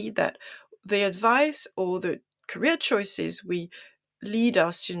we see that the advice or the career choices we lead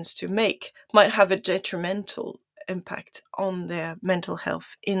our students to make might have a detrimental impact on their mental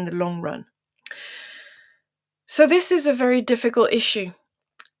health in the long run. So this is a very difficult issue.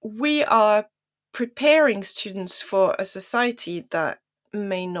 We are preparing students for a society that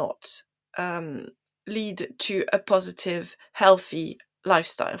may not lead to a positive, healthy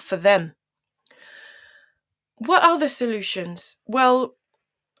lifestyle for them. What are the solutions? Well,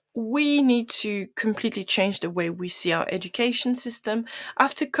 we need to completely change the way we see our education system.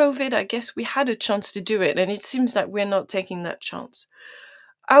 After COVID, I guess we had a chance to do it, and it seems like we're not taking that chance.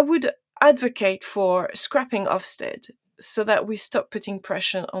 I would advocate for scrapping Ofsted so that we stop putting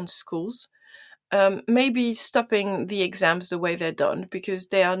pressure on schools. Maybe stopping the exams the way they're done because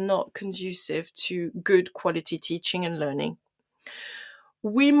they are not conducive to good quality teaching and learning.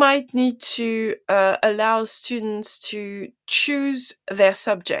 We might need to allow students to choose their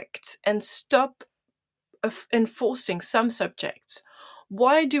subjects and stop enforcing some subjects.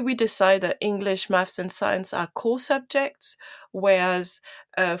 Why do we decide that English, maths, and science are core subjects, whereas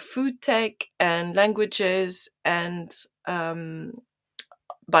food tech and languages and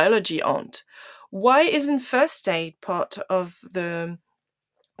biology aren't? Why isn't first aid part of the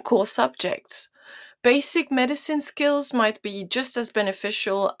core subjects? Basic medicine skills might be just as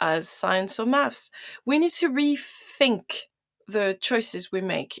beneficial as science or maths. We need to rethink the choices we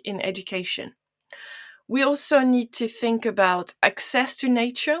make in education. We also need to think about access to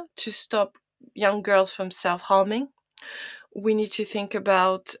nature to stop young girls from self-harming. We need to think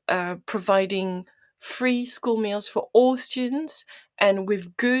about providing free school meals for all students and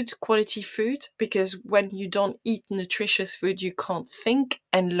with good quality food, because when you don't eat nutritious food, you can't think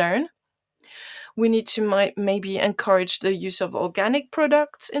and learn. We need to maybe encourage the use of organic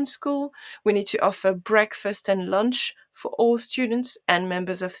products in school. We need to offer breakfast and lunch for all students and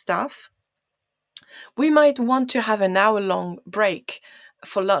members of staff. We might want to have an hour-long break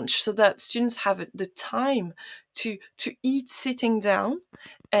for lunch so that students have the time to eat sitting down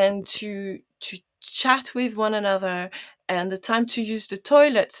and to chat with one another, and the time to use the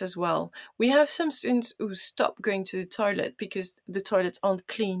toilets as well. We have some students who stop going to the toilet because the toilets aren't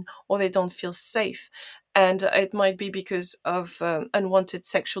clean or they don't feel safe. And it might be because of unwanted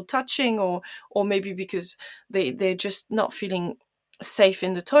sexual touching, or maybe because they're just not feeling safe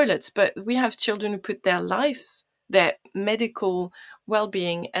in the toilets. But we have children who put their lives, their medical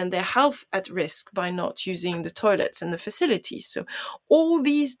well-being and their health at risk by not using the toilets and the facilities. So all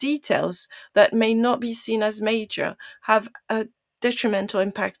these details that may not be seen as major have a detrimental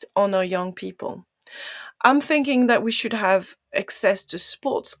impact on our young people. I'm thinking that we should have access to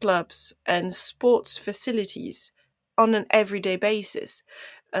sports clubs and sports facilities on an everyday basis.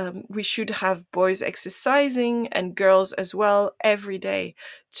 We should have boys exercising and girls as well every day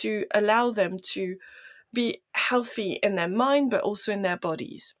to allow them to be healthy in their mind but also in their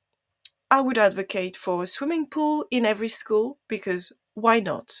bodies. I would advocate for a swimming pool in every school, because why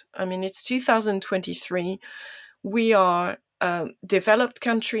not? I mean, it's 2023. We are a developed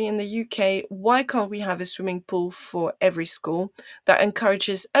country in the UK. Why can't we have a swimming pool for every school that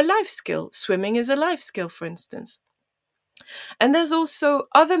encourages a life skill? Swimming is a life skill, for instance. And there's also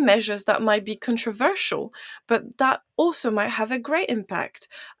other measures that might be controversial, but that also might have a great impact.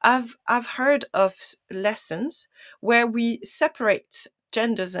 I've heard of lessons where we separate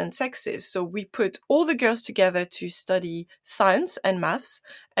genders and sexes. So we put all the girls together to study science and maths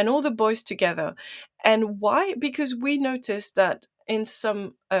and all the boys together. And why? Because we noticed that in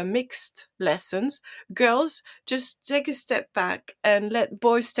some mixed lessons, girls just take a step back and let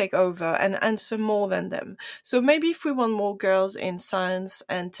boys take over and answer more than them. So maybe if we want more girls in science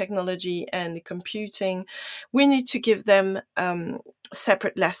and technology and computing, we need to give them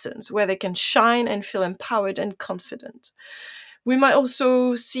separate lessons where they can shine and feel empowered and confident. We might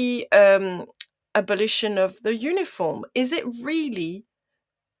also see abolition of the uniform. Is it really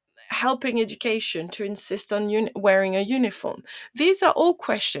helping education to insist on wearing a uniform? These are all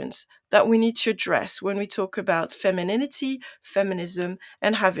questions that we need to address when we talk about femininity, feminism,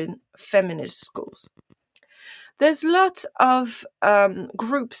 and having feminist schools. There's lots of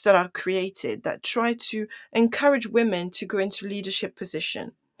groups that are created that try to encourage women to go into leadership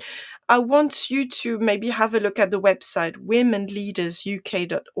position. I want you to maybe have a look at the website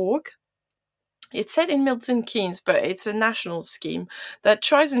womenleadersuk.org. It's set in Milton Keynes, but it's a national scheme that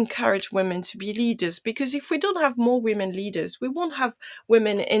tries to encourage women to be leaders, because if we don't have more women leaders, we won't have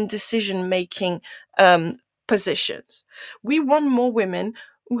women in decision-making positions. We want more women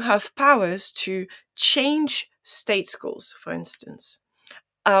who have powers to change state schools, for instance.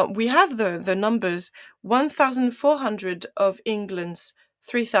 We have the numbers. 1,400 of England's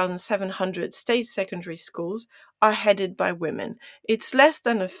 3,700 state secondary schools are headed by women. It's less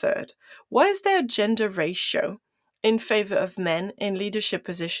than a third. Why is there a gender ratio in favor of men in leadership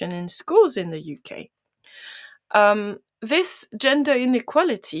position in schools in the UK? This gender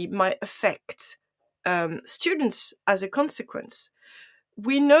inequality might affect students as a consequence.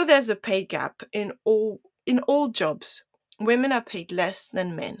 We know there's a pay gap in all jobs. Women are paid less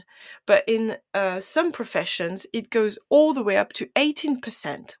than men, but in some professions it goes all the way up to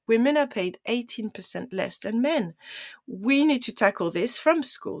 18%. Women are paid 18% less than men. We need to tackle this from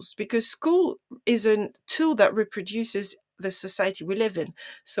schools, because school is a tool that reproduces the society we live in.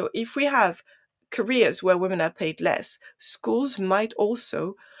 So if we have careers where women are paid less, schools might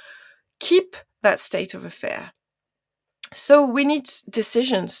also keep that state of affair. So we need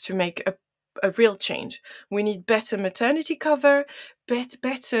decisions to make a real change. We need better maternity cover,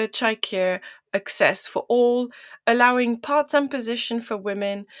 better childcare access for all, allowing part-time position for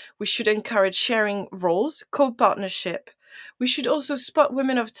women. We should encourage sharing roles, co-partnership, We should also spot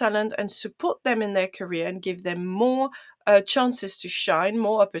women of talent and support them in their career and give them more chances to shine,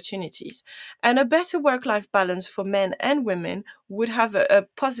 more opportunities. And a better work-life balance for men and women would have a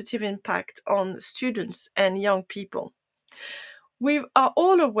positive impact on students and young people. We are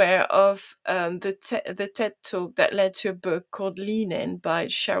all aware of the TED Talk that led to a book called Lean In by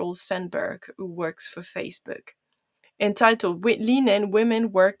Sheryl Sandberg, who works for Facebook, entitled Lean In,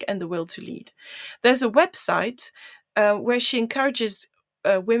 Women, Work and the Will to Lead. There's a website where she encourages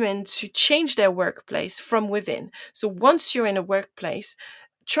women to change their workplace from within. So once you're in a workplace,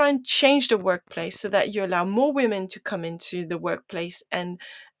 try and change the workplace so that you allow more women to come into the workplace and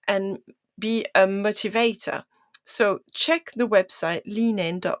be a motivator. So check the website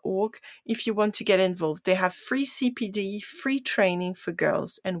leanin.org if you want to get involved. They have free CPD, free training for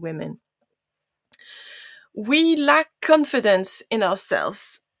girls and women. We lack confidence in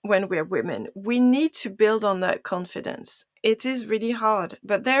ourselves when we're women. We need to build on that confidence. It is really hard,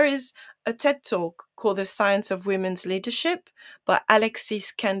 but there is a TED Talk called The Science of Women's Leadership by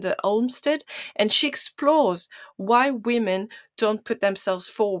Alexis Kender Olmsted, and she explores why women don't put themselves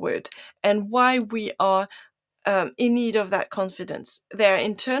forward and why we are in need of that confidence. There are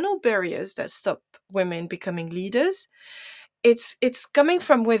internal barriers that stop women becoming leaders. It's coming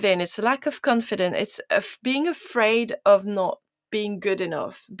from within. It's a lack of confidence. It's being afraid of not being good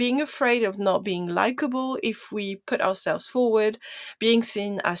enough, being afraid of not being likable if we put ourselves forward, being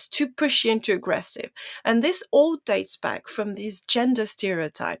seen as too pushy and too aggressive. And this all dates back from these gender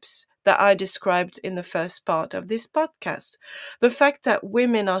stereotypes that I described in the first part of this podcast. The fact that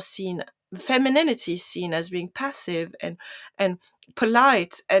women are seen, femininity is seen as being passive and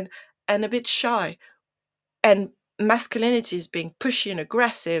polite and a bit shy, and masculinity is being pushy and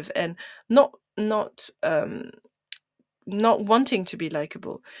aggressive and not wanting to be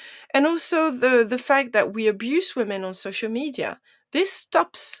likable. And also the fact that we abuse women on social media. This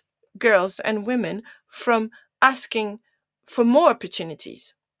stops girls and women from asking for more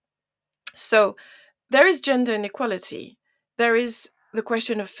opportunities. So there is gender inequality. There is the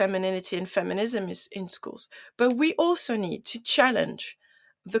question of femininity and feminism in schools. But we also need to challenge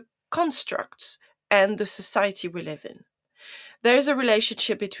the constructs and the society we live in. There is a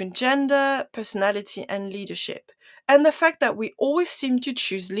relationship between gender, personality, and leadership. And the fact that we always seem to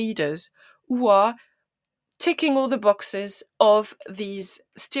choose leaders who are ticking all the boxes of these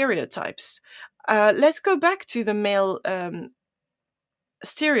stereotypes. Let's go back to the male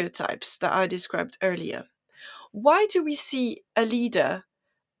stereotypes that I described earlier. Why do we see a leader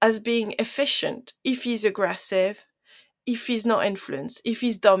as being efficient if he's aggressive, if he's not influenced, if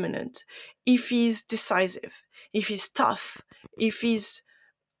he's dominant, if he's decisive, if he's tough, if he's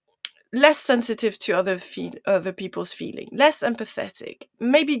less sensitive to other people's feeling, less empathetic,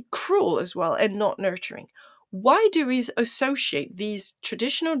 maybe cruel as well, and not nurturing? Why do we associate these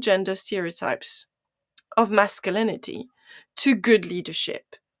traditional gender stereotypes of masculinity to good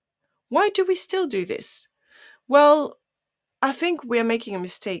leadership? Why do we still do this? Well, I think we're making a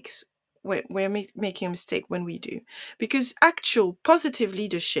mistake. Making a mistake when we do, because actual positive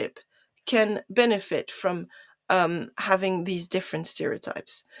leadership can benefit from having these different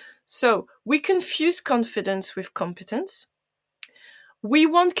stereotypes. So we confuse confidence with competence. We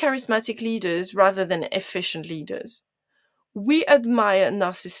want charismatic leaders rather than efficient leaders. We admire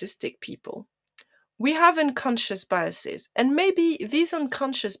narcissistic people. We have unconscious biases, and maybe these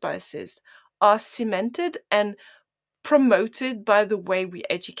unconscious biases are cemented and promoted by the way we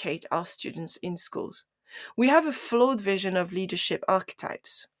educate our students in schools. We have a flawed vision of leadership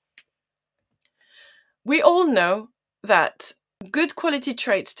archetypes. We all know that good quality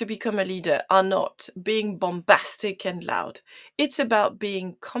traits to become a leader are not being bombastic and loud. It's about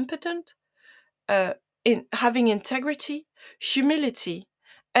being competent, in having integrity, humility,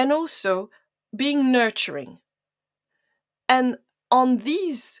 and also being nurturing. And on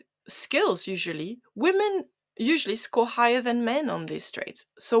these skills, women usually score higher than men on these traits.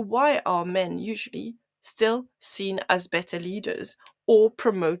 So why are men usually still seen as better leaders or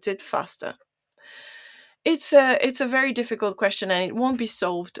promoted faster? It's a very difficult question, and it won't be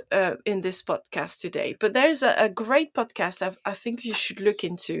solved in this podcast today. But there's a great podcast I think you should look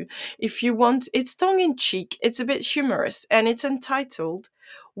into if you want. It's tongue-in-cheek, it's a bit humorous, and it's entitled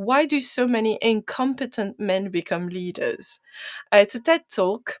 "Why Do So Many Incompetent Men Become Leaders?" It's a TED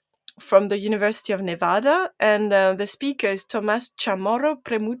Talk from the University of Nevada, and the speaker is Tomas Chamorro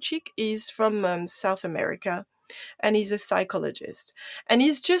Premuchik. He's from South America, and he's a psychologist. And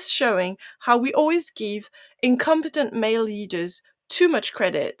he's just showing how we always give incompetent male leaders too much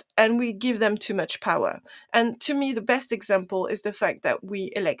credit and we give them too much power. And to me, the best example is the fact that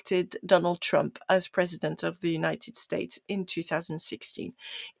we elected Donald Trump as president of the United States in 2016.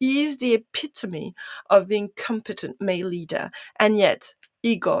 He is the epitome of the incompetent male leader, and yet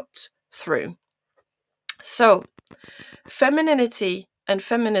he got through. So, femininity and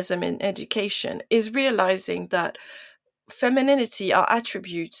feminism in education is realizing that femininity are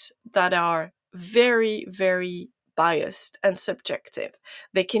attributes that are very, very biased and subjective.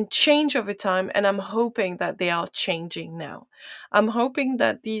 They can change over time, and I'm hoping that they are changing now. I'm hoping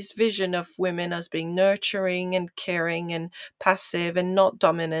that these vision of women as being nurturing and caring and passive and not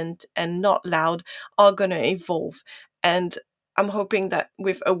dominant and not loud are going to evolve. And I'm hoping that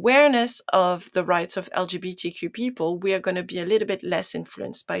with awareness of the rights of LGBTQ people, we are going to be a little bit less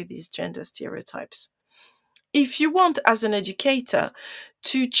influenced by these gender stereotypes. If you want, as an educator,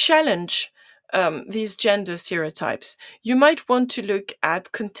 to challenge these gender stereotypes, you might want to look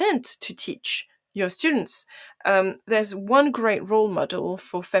at content to teach your students. There's one great role model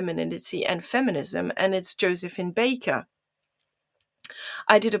for femininity and feminism, and it's Josephine Baker.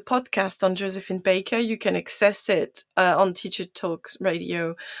 I did a podcast on Josephine Baker. You can access it on Teacher Talks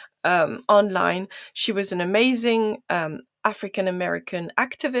Radio online. She was an amazing African-American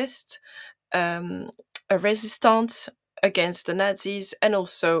activist, a resistance against the Nazis, and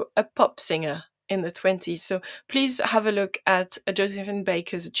also a pop singer in the 20s. So please have a look at Josephine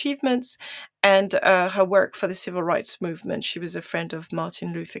Baker's achievements and her work for the civil rights movement. She was a friend of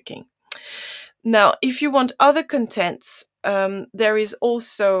Martin Luther King. Now, if you want other contents, there is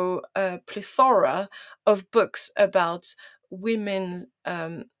also a plethora of books about women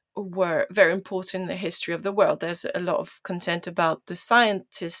who were very important in the history of the world. There's a lot of content about the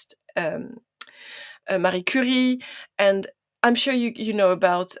scientist Marie Curie, and I'm sure you know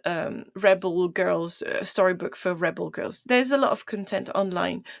about Rebel Girls, a storybook for rebel girls. There's a lot of content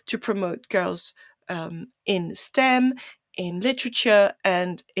online to promote girls in STEM, in literature,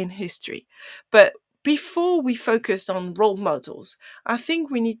 and in history. But before we focus on role models, I think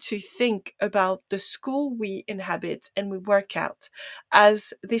we need to think about the school we inhabit and we work out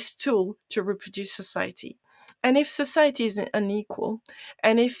as this tool to reproduce society. And if society is unequal,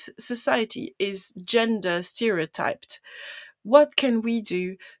 and if society is gender stereotyped, what can we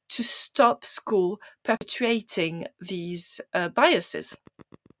do to stop school perpetuating these biases?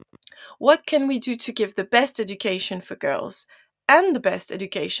 What can we do to give the best education for girls and the best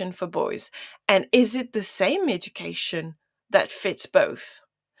education for boys? And is it the same education that fits both?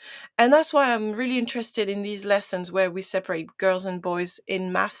 And that's why I'm really interested in these lessons where we separate girls and boys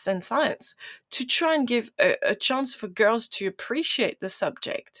in maths and science, to try and give a chance for girls to appreciate the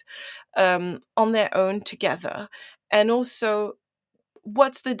subject on their own together. And also,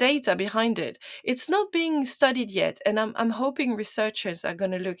 what's the data behind it? It's not being studied yet, and I'm hoping researchers are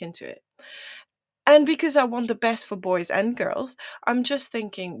going to look into it. And because I want the best for boys and girls, I'm just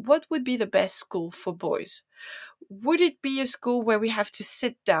thinking, what would be the best school for boys? Would it be a school where we have to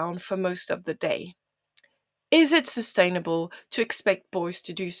sit down for most of the day? Is it sustainable to expect boys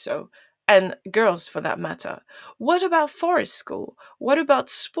to do so? And girls, for that matter. What about forest school? What about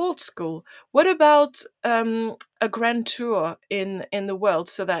sports school? What about a grand tour in the world,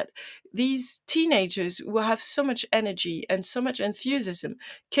 so that these teenagers will have so much energy and so much enthusiasm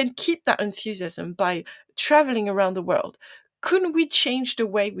can keep that enthusiasm by traveling around the world? Couldn't we change the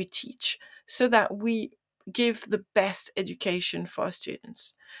way we teach so that we give the best education for our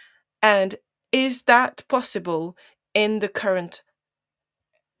students? And is that possible in the current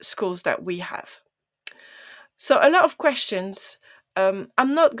schools that we have? So a lot of questions. I'm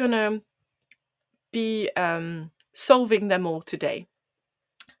not going to be solving them all today.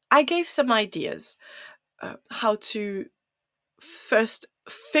 I gave some ideas how to first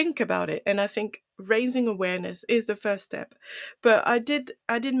think about it, and I think raising awareness is the first step. But I did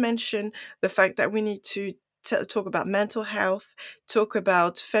mention the fact that we need to talk about mental health, talk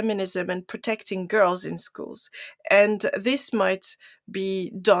about feminism and protecting girls in schools. And this might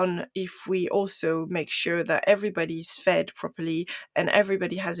be done if we also make sure that everybody's fed properly and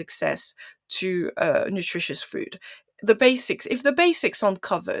everybody has access to nutritious food. The basics, if the basics aren't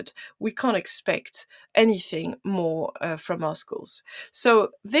covered, we can't expect anything more from our schools. So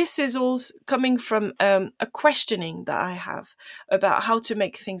this is all coming from a questioning that I have about how to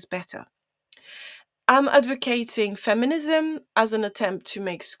make things better. I'm advocating feminism as an attempt to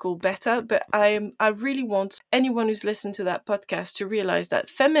make school better, but I really want anyone who's listened to that podcast to realize that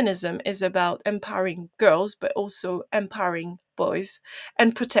feminism is about empowering girls, but also empowering boys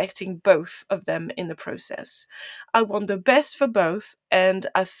and protecting both of them in the process. I want the best for both, and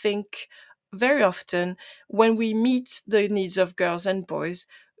I think very often, when we meet the needs of girls and boys,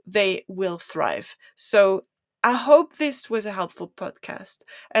 they will thrive. So I hope this was a helpful podcast,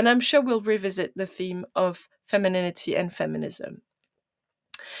 and I'm sure we'll revisit the theme of femininity and feminism.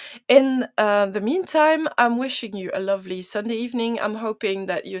 In the meantime, I'm wishing you a lovely Sunday evening. I'm hoping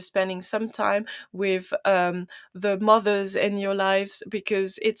that you're spending some time with the mothers in your lives,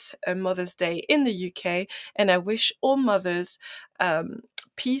 because it's a Mother's Day in the UK, and I wish all mothers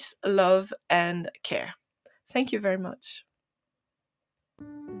peace, love, and care. Thank you very much.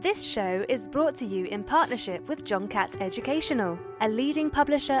 This show is brought to you in partnership with John Catt Educational, a leading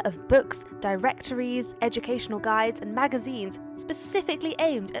publisher of books, directories, educational guides and magazines specifically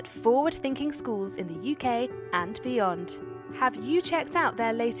aimed at forward-thinking schools in the UK and beyond. Have you checked out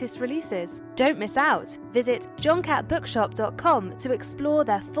their latest releases? Don't miss out! Visit johncattbookshop.com to explore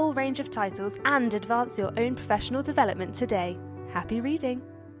their full range of titles and advance your own professional development today. Happy reading!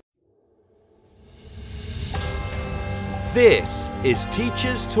 This is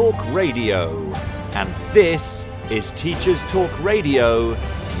Teachers Talk Radio, and this is Teachers Talk Radio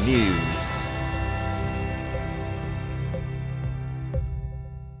News.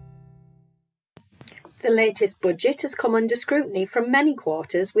 The latest budget has come under scrutiny from many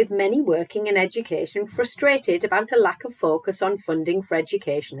quarters, with many working in education frustrated about a lack of focus on funding for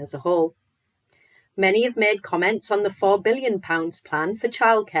education as a whole. Many have made comments on the £4 billion plan for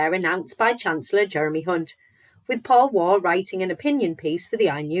childcare announced by Chancellor Jeremy Hunt, with Paul Waugh writing an opinion piece for the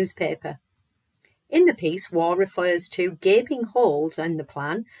newspaper. In the piece, Waugh refers to gaping holes in the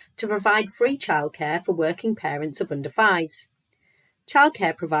plan to provide free childcare for working parents of under fives.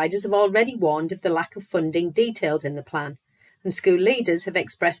 Childcare providers have already warned of the lack of funding detailed in the plan, and school leaders have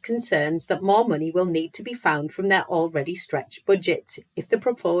expressed concerns that more money will need to be found from their already stretched budgets if the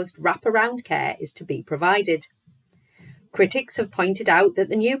proposed wraparound care is to be provided. Critics have pointed out that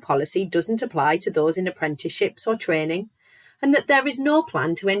the new policy doesn't apply to those in apprenticeships or training, and that there is no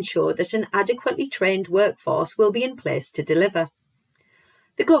plan to ensure that an adequately trained workforce will be in place to deliver.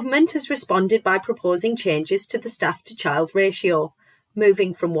 The government has responded by proposing changes to the staff-to-child ratio,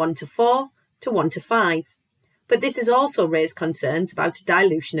 moving from 1 to 4 to 1 to 5. But this has also raised concerns about a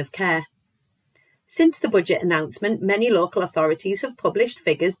dilution of care. Since the budget announcement, many local authorities have published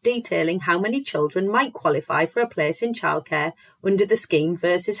figures detailing how many children might qualify for a place in childcare under the scheme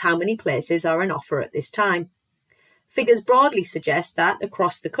versus how many places are on offer at this time. Figures broadly suggest that,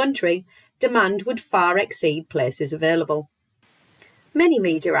 across the country, demand would far exceed places available. Many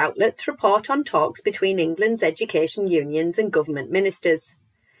media outlets report on talks between England's education unions and government ministers.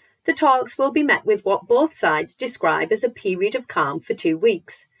 The talks will be met with what both sides describe as a period of calm for 2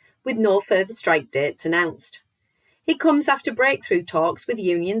 weeks, with no further strike dates announced. It comes after breakthrough talks with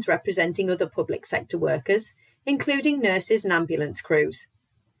unions representing other public sector workers, including nurses and ambulance crews.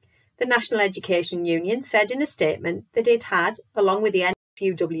 The National Education Union said in a statement that it had, along with the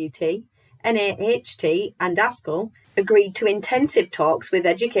NSUWT, NAHT and ASCL, agreed to intensive talks with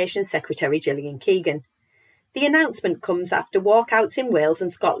Education Secretary Gillian Keegan. The announcement comes after walkouts in Wales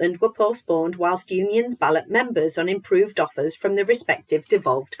and Scotland were postponed whilst unions ballot members on improved offers from the respective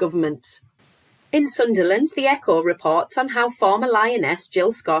devolved governments. In Sunderland, the Echo reports on how former Lioness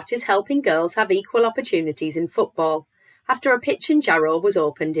Jill Scott is helping girls have equal opportunities in football, after a pitch in Jarrow was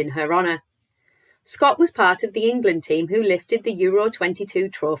opened in her honour. Scott was part of the England team who lifted the Euro 22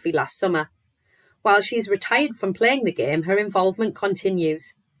 trophy last summer. While she's retired from playing the game, her involvement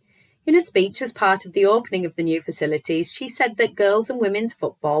continues. In a speech as part of the opening of the new facilities, she said that girls and women's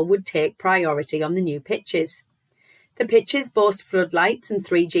football would take priority on the new pitches. The pitches boast floodlights and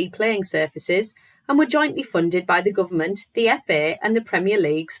 3G playing surfaces and were jointly funded by the government, the FA and the Premier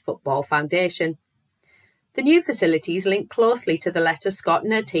League's Football Foundation. The new facilities link closely to the letter Scott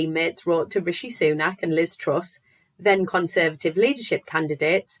and her teammates wrote to Rishi Sunak and Liz Truss, then Conservative leadership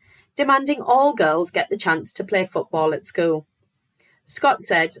candidates, demanding all girls get the chance to play football at school. Scott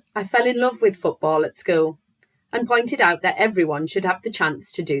said, "I fell in love with football at school," and pointed out that everyone should have the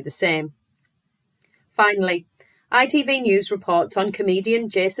chance to do the same. Finally, ITV News reports on comedian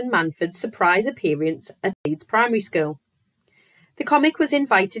Jason Manford's surprise appearance at Leeds Primary School. The comic was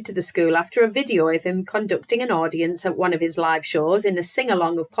invited to the school after a video of him conducting an audience at one of his live shows in a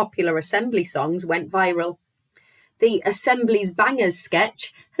sing-along of popular Assembly songs went viral. The Assembly's Bangers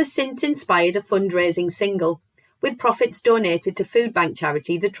sketch has since inspired a fundraising single, with profits donated to food bank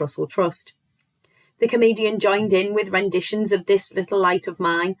charity the Trussell Trust. The comedian joined in with renditions of This Little Light of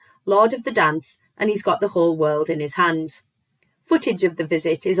Mine, Lord of the Dance, and He's Got the Whole World in His Hands. Footage of the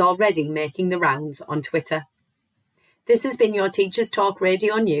visit is already making the rounds on Twitter. This has been your Teachers Talk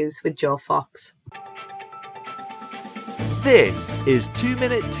Radio News with Jo Fox. This is 2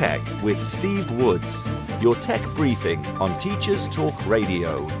 Minute Tech with Steve Woods, your tech briefing on Teachers Talk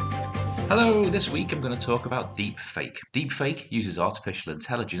Radio. Hello, this week I'm going to talk about deepfake. Deepfake uses artificial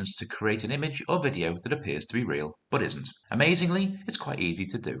intelligence to create an image or video that appears to be real, but isn't. Amazingly, it's quite easy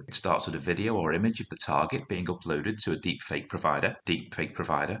to do. It starts with a video or image of the target being uploaded to a deepfake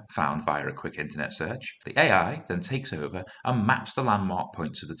provider found via a quick internet search. The AI then takes over and maps the landmark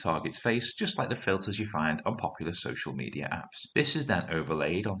points of the target's face, just like the filters you find on popular social media apps. This is then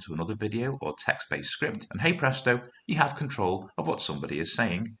overlaid onto another video or text-based script, and hey presto, you have control of what somebody is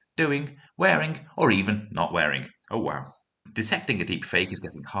saying, doing, wearing, or even not wearing. Oh wow. Detecting a deepfake is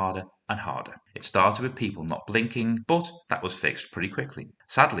getting harder and harder. It started with people not blinking, but that was fixed pretty quickly.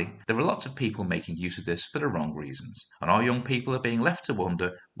 Sadly, there are lots of people making use of this for the wrong reasons, and our young people are being left to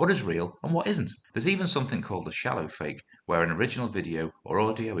wonder what is real and what isn't. There's even something called a shallow fake, where an original video or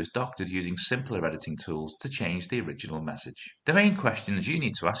audio is doctored using simpler editing tools to change the original message. The main questions you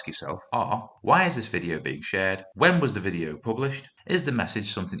need to ask yourself are, why is this video being shared? When was the video published? Is the message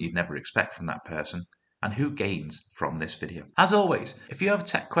something you'd never expect from that person? And who gains from this video? As always, if you have a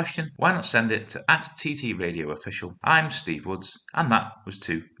tech question, why not send it to @TTRadioOfficial. I'm Steve Woods, and that was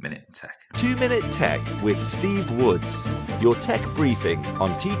 2 Minute Tech. 2 Minute Tech with Steve Woods, your tech briefing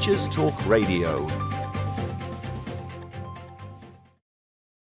on Teachers Talk Radio.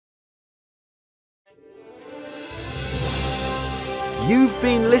 You've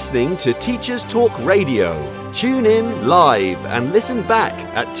been listening to Teachers Talk Radio. Tune in live and listen back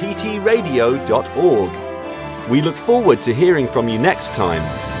at ttradio.org. We look forward to hearing from you next time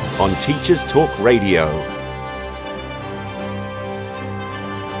on Teachers Talk Radio.